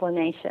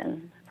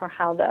explanation for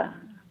how the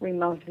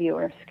remote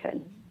viewers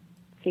could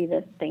see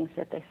the things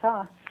that they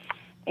saw.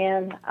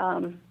 And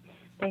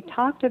they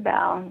talked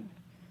about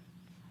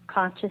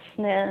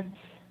consciousness.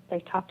 They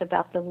talked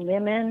about the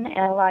limen,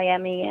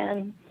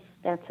 L-I-M-E-N.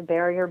 That's a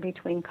barrier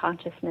between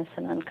consciousness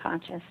and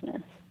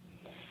unconsciousness.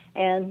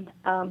 And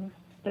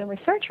the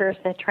researchers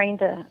that trained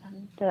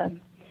the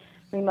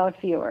remote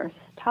viewers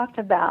talked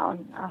about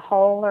a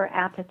hole or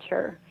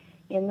aperture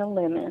in the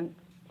limen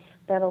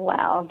that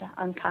allowed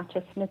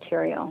unconscious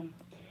material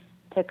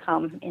to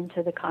come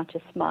into the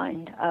conscious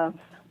mind of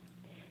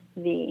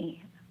the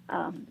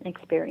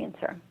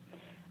experiencer,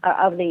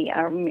 of the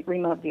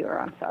remote viewer,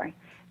 I'm sorry.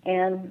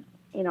 And,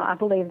 I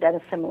believe that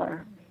a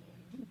similar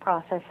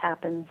process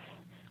happens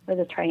with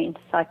a trained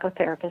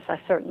psychotherapist. I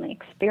certainly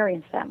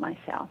experienced that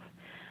myself.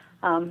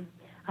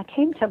 I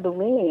came to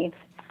believe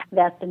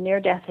that the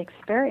near-death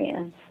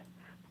experience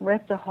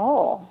ripped a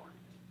hole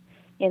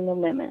in the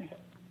limen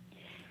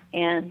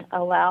and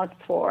allowed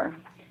for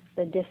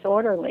the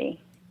disorderly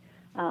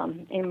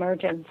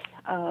emergence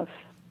of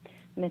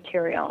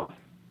material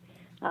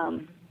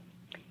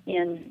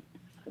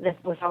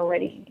that was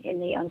already in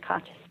the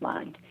unconscious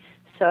mind.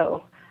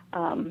 So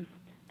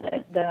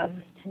the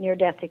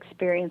near-death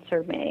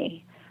experiencer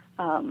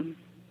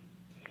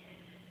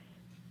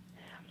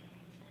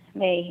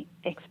may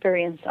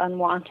experience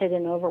unwanted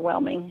and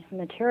overwhelming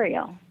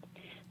material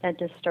that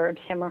disturbs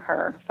him or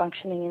her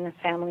functioning in the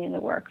family and the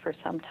work for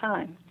some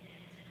time.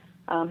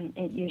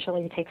 It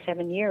usually takes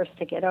 7 years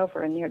to get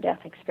over a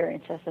near-death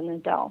experience as an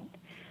adult.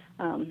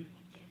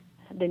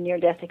 The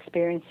near-death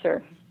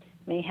experiencer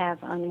may have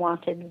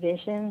unwanted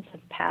visions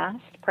of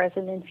past,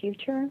 present, and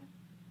future.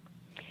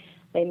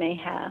 They may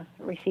have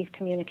received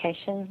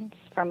communications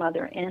from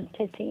other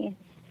entities.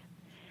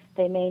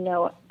 They may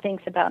know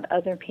things about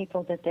other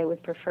people that they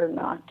would prefer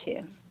not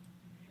to.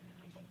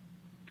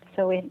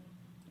 So it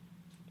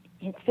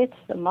fits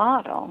the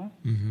model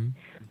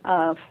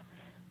of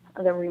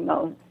the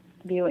remote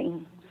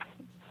viewing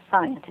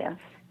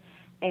scientist,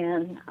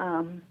 and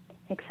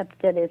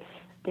except that it's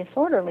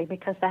disorderly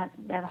because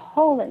that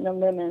hole in the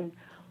limen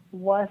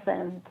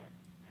wasn't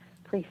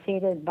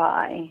preceded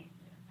by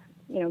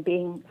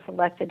being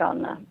selected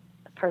on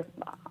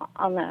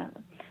the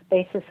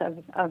basis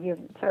of your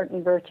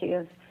certain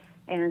virtues,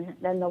 and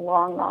then the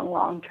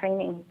long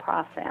training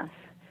process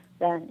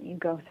that you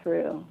go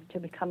through to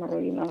become a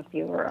remote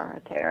viewer or a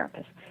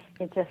therapist.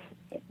 It just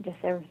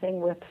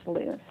everything whips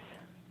loose.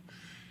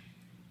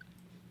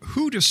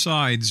 Who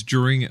decides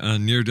during a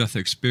near-death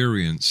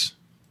experience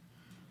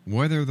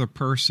whether the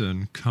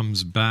person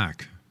comes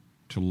back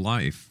to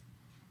life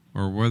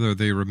or whether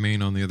they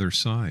remain on the other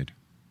side?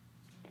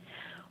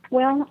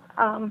 Well,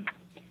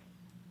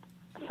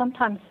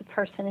 sometimes the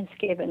person is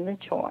given the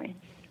choice,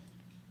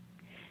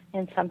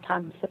 and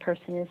sometimes the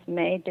person is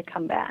made to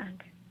come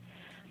back.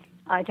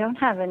 I don't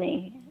have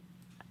any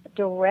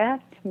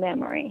direct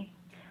memory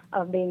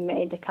of being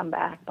made to come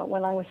back, but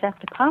when I was at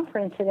the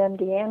conference at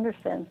MD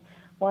Anderson,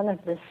 one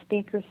of the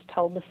speakers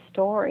told the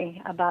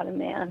story about a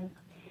man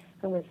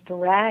who was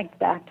dragged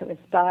back to his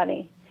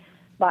body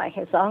by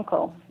his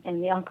uncle,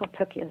 and the uncle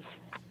took his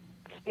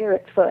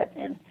spirit foot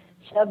and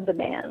shoved the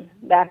man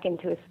back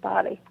into his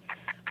body.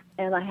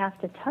 And I have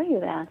to tell you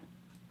that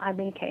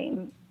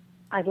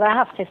I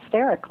laughed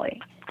hysterically,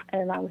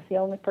 and I was the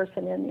only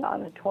person in the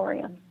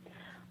auditorium.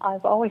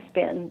 I've always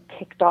been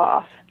ticked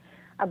off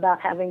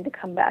about having to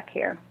come back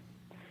here,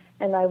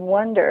 and I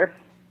wonder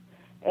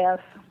if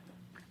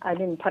I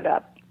didn't put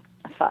up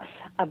a fuss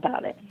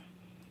about it.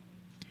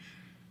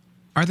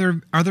 Are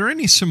there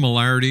any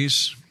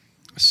similarities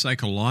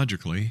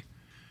psychologically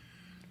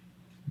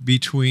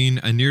between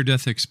a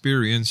near-death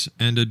experience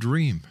and a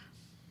dream?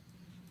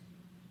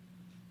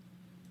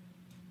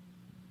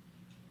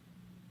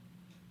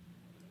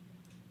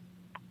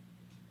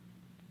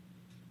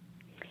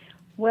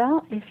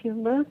 Well, if you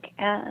look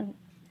at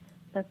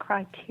the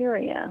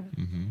criteria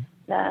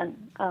that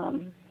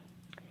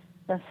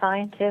the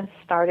scientists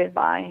started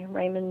by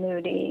Raymond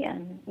Moody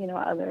and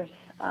others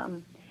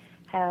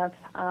have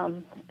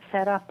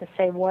set up to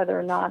say whether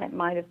or not it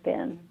might have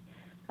been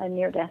a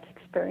near-death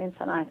experience,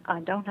 and I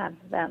don't have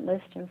that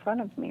list in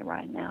front of me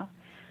right now,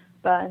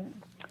 but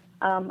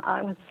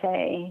I would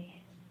say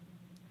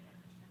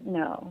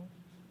no.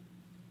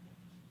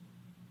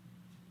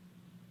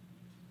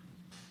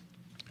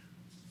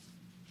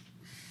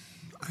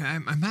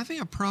 I'm having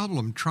a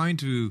problem trying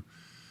to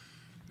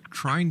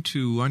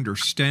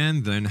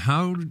understand then,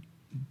 how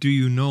do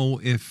you know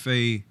if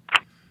a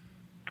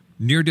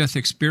near-death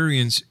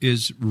experience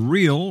is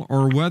real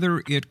or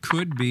whether it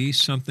could be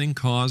something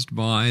caused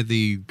by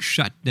the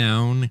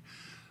shutdown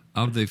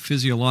of the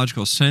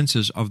physiological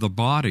senses of the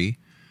body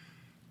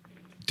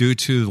due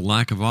to the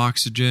lack of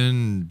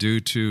oxygen,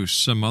 due to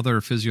some other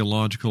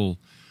physiological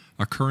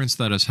occurrence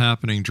that is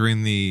happening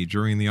during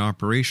the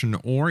operation,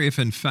 or if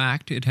in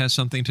fact it has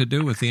something to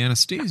do with the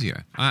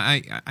anesthesia?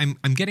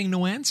 I'm getting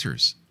no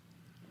answers.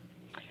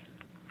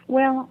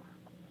 Well,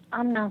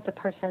 I'm not the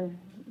person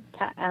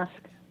to ask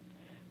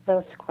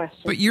those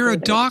questions. But you're a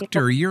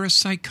doctor. You're a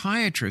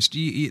psychiatrist.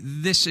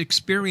 This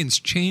experience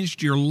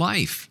changed your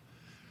life.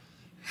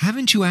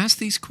 Haven't you asked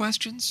these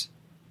questions?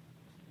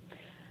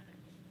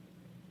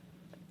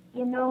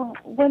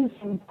 What is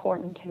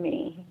important to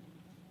me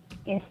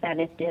is that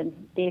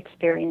the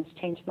experience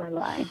changed my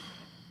life.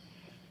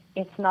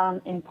 It's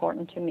not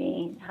important to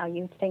me how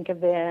you think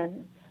of it,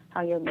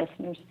 how your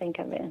listeners think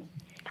of it.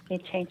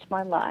 It changed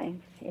my life.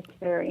 It's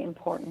very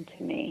important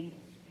to me.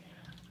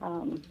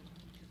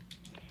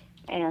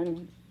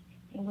 And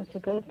it was a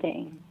good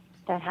thing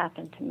that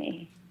happened to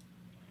me.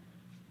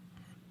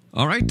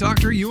 All right,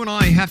 Doctor, you and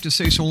I have to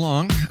say so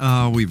long.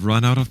 We've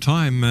run out of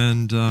time,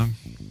 and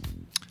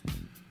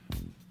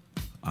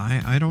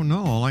I don't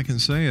know. All I can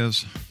say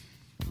is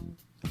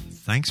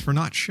thanks for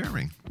not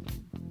sharing.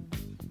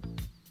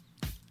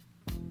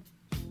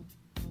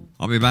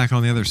 I'll be back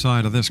on the other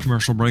side of this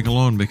commercial break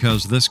alone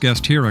because this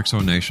guest here,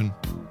 Exonation,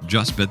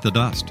 just bit the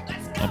dust.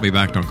 I'll be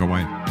back. Don't go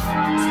away.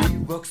 She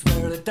walks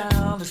barely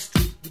down the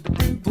street with the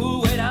brim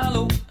pulled way down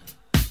low.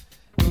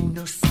 Ain't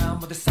no sound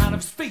but the sound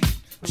of his feet.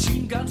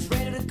 Machine guns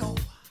ready to go.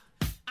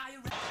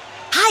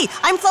 Hi,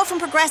 I'm Flo from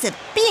Progressive.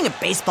 Being a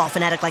baseball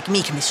fanatic like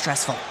me can be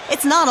stressful.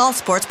 It's not all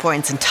sports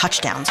points and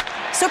touchdowns.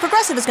 So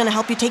Progressive is going to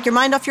help you take your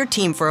mind off your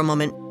team for a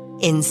moment.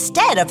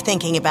 Instead of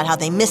thinking about how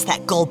they missed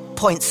that goal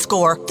point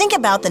score, think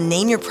about the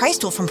Name Your Price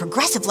tool from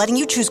Progressive, letting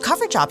you choose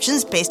coverage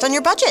options based on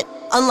your budget,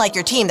 unlike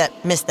your team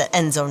that missed the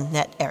end zone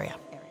net area.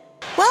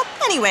 Well,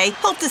 anyway,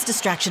 hope this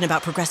distraction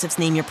about Progressive's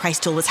Name Your Price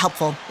tool was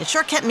helpful. It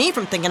sure kept me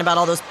from thinking about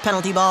all those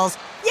penalty balls.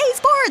 Yay,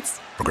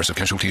 sports! Progressive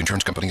Casualty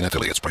Insurance Company and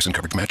Affiliates. Price and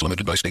coverage match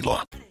limited by state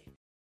law.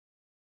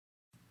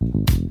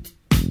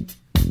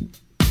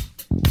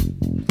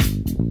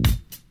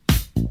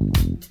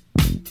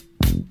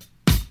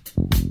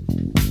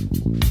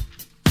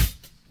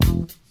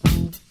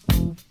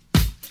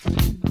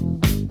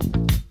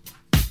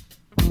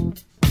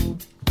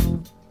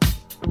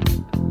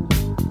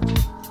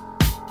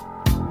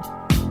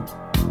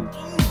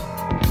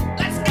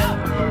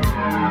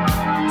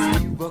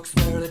 Walks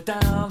barely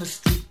down the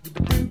street with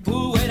the brim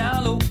pulled way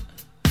down low.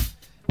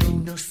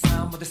 Ain't no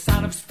sound but the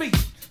sound of his feet.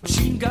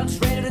 Machine guns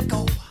ready to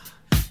go.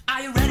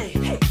 Are you ready?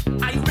 Hey,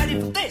 are you ready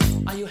for this?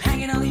 Are you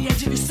hanging on the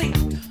edge of your seat?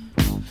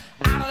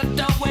 Out of the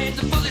doorway,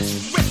 the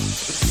bullets rip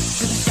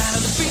to the sound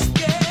of the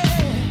beat.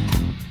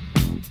 Yeah.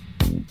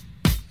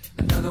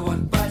 Another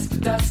one bites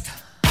the dust.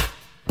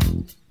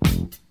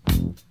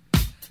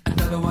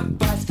 Another one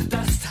bites the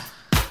dust.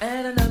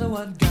 And another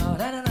one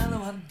gone. And another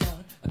one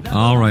gone.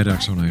 All right,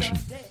 Exonation.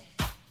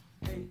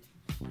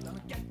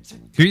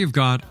 Here you've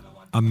got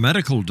a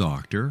medical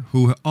doctor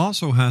who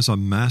also has a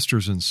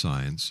master's in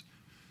science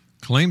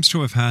claims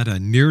to have had a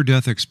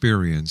near-death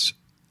experience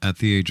at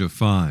the age of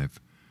 5.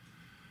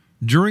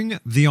 During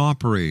the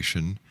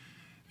operation,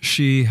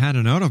 she had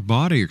an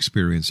out-of-body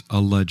experience,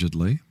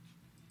 allegedly,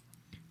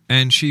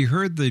 and she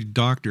heard the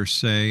doctor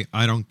say,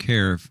 "I don't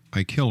care if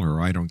I kill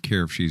her. I don't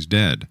care if she's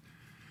dead."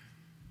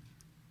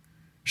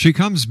 She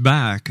comes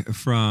back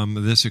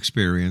from this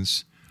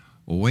experience,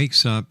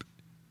 wakes up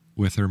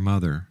with her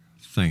mother,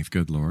 thank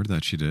good Lord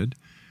that she did,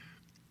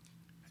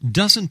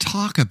 doesn't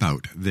talk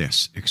about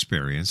this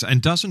experience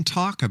and doesn't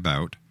talk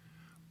about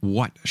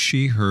what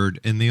she heard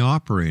in the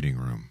operating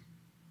room.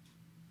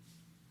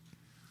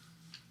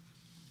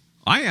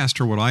 I asked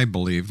her what I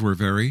believed were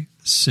very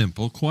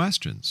simple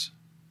questions.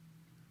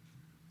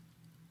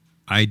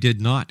 I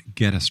did not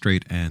get a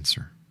straight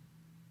answer.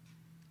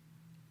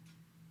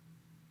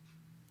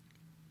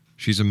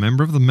 She's a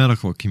member of the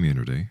medical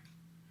community.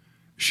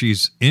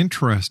 She's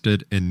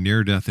interested in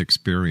near-death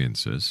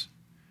experiences.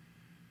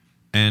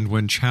 And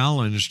when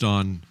challenged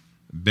on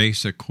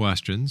basic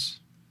questions,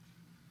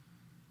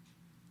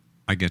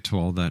 I get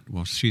told that,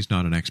 well, she's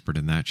not an expert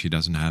in that. She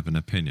doesn't have an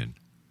opinion.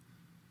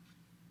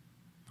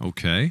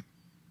 Okay.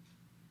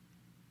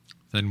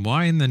 Then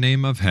why in the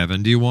name of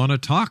heaven do you want to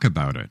talk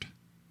about it?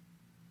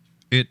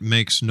 It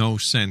makes no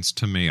sense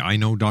to me. I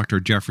know Dr.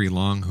 Jeffrey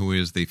Long, who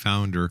is the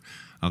founder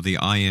of the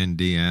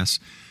INDS.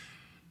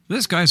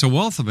 This guy's a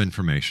wealth of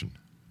information.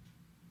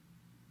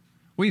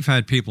 We've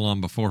had people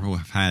on before who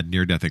have had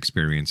near-death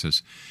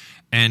experiences,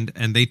 and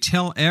they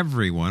tell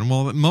everyone,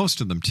 well, most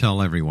of them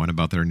tell everyone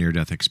about their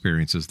near-death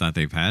experiences that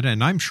they've had,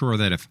 and I'm sure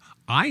that if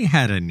I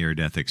had a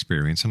near-death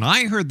experience and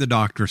I heard the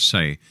doctor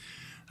say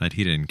that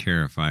he didn't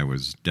care if I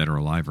was dead or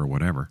alive or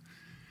whatever,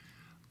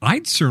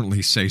 I'd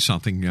certainly say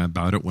something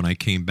about it when I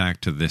came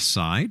back to this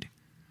side.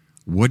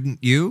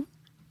 Wouldn't you?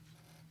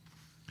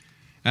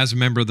 As a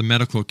member of the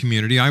medical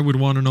community, I would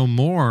want to know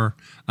more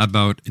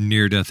about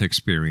near-death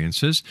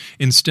experiences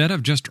instead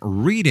of just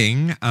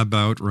reading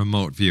about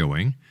remote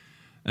viewing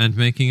and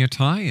making a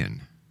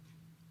tie-in.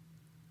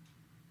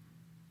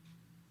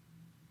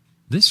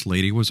 This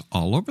lady was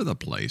all over the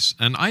place,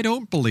 and I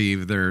don't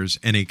believe there's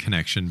any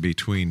connection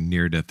between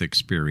near-death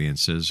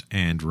experiences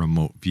and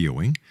remote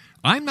viewing.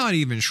 I'm not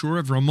even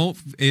sure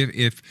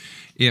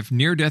if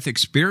near-death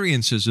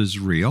experiences is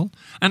real,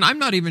 and I'm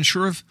not even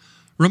sure if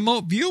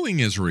remote viewing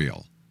is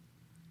real.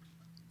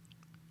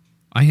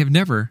 I have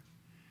never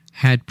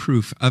had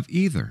proof of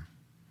either.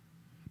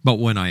 But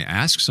when I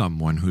ask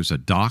someone who's a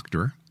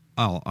doctor,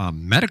 a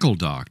medical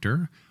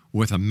doctor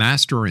with a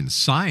master in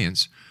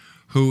science,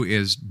 who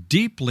is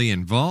deeply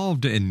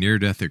involved in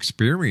near-death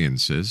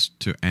experiences,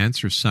 to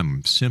answer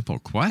some simple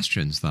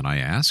questions that I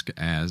ask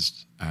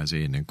as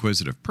an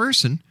inquisitive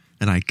person,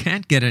 and I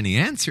can't get any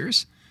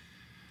answers,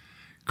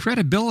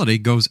 credibility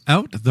goes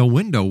out the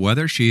window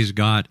whether she's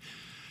got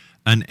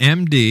an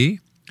MD,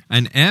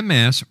 an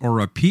MS, or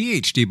a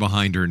PhD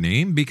behind her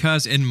name,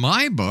 because in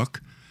my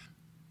book,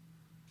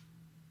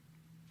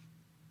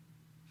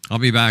 I'll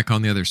be back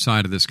on the other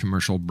side of this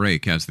commercial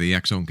break as the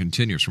X-Zone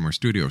continues from our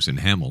studios in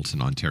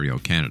Hamilton, Ontario,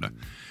 Canada.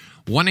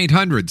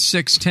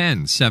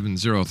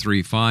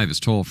 1-800-610-7035 is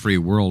toll-free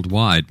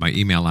worldwide. My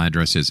email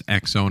address is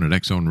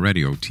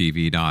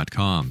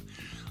xzone@xzoneradiotv.com.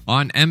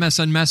 On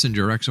MSN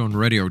Messenger,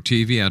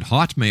 xzoneradiotv at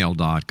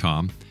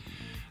hotmail.com.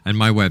 And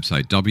my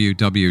website,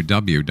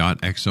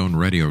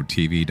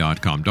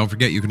 www.xzoneradiotv.com. Don't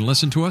forget, you can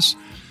listen to us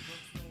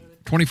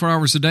 24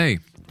 hours a day,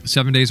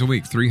 7 days a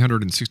week,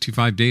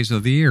 365 days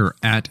of the year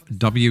at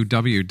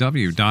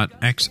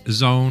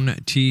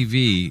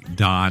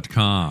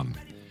www.xzonetv.com.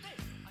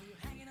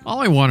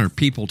 All I want are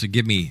people to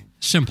give me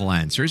simple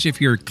answers.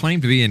 If you're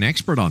claimed to be an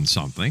expert on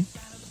something,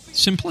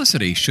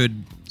 simplicity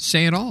should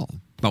say it all.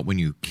 But when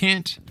you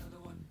can't,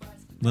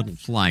 little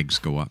flags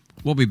go up.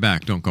 We'll be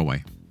back. Don't go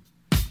away.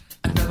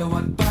 Another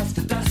one bites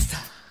the dust,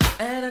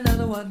 and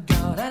another one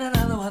gone, and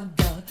another one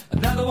gone.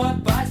 Another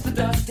one bites the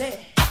dust.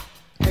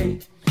 Hey,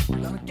 we're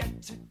gonna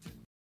get you.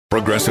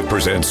 Progressive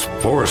presents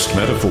Forced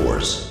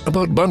Metaphors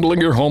about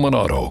bundling your home and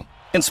auto.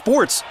 In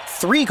sports,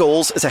 3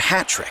 goals is a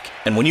hat trick.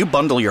 And when you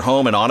bundle your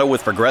home and auto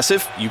with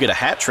Progressive, you get a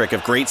hat trick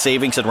of great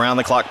savings and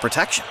round-the-clock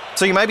protection.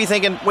 So you might be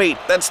thinking, wait,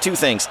 that's 2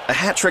 things. A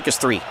hat trick is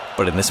 3.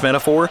 But in this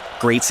metaphor,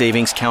 great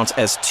savings counts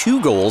as 2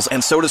 goals,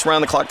 and so does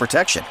round-the-clock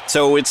protection.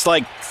 So it's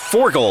like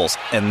 4 goals,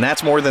 and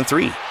that's more than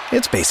 3.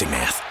 It's basic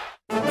math.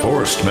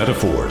 Forced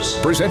Metaphors,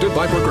 presented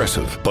by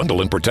Progressive.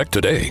 Bundle and protect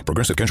today.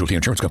 Progressive Casualty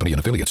Insurance Company and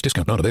affiliates.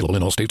 Discount not available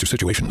in all states or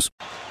situations.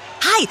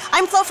 Hi,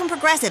 I'm Flo from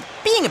Progressive.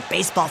 Being a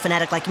baseball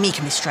fanatic like me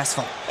can be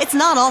stressful. It's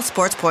not all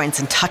sports points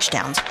and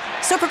touchdowns.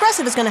 So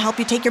Progressive is going to help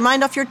you take your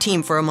mind off your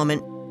team for a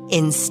moment.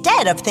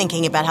 Instead of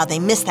thinking about how they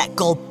missed that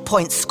goal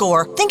point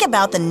score, think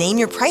about the Name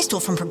Your Price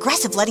tool from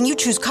Progressive, letting you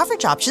choose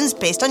coverage options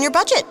based on your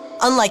budget,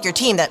 unlike your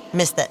team that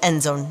missed the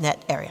end zone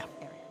net area.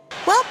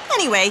 Well,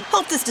 anyway,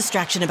 hope this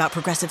distraction about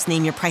Progressive's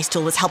Name Your Price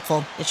tool was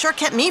helpful. It sure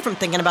kept me from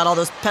thinking about all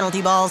those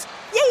penalty balls.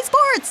 Yay,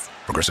 sports!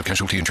 Progressive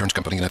Casualty Insurance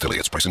Company and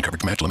affiliates. Price and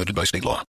coverage match limited by state law.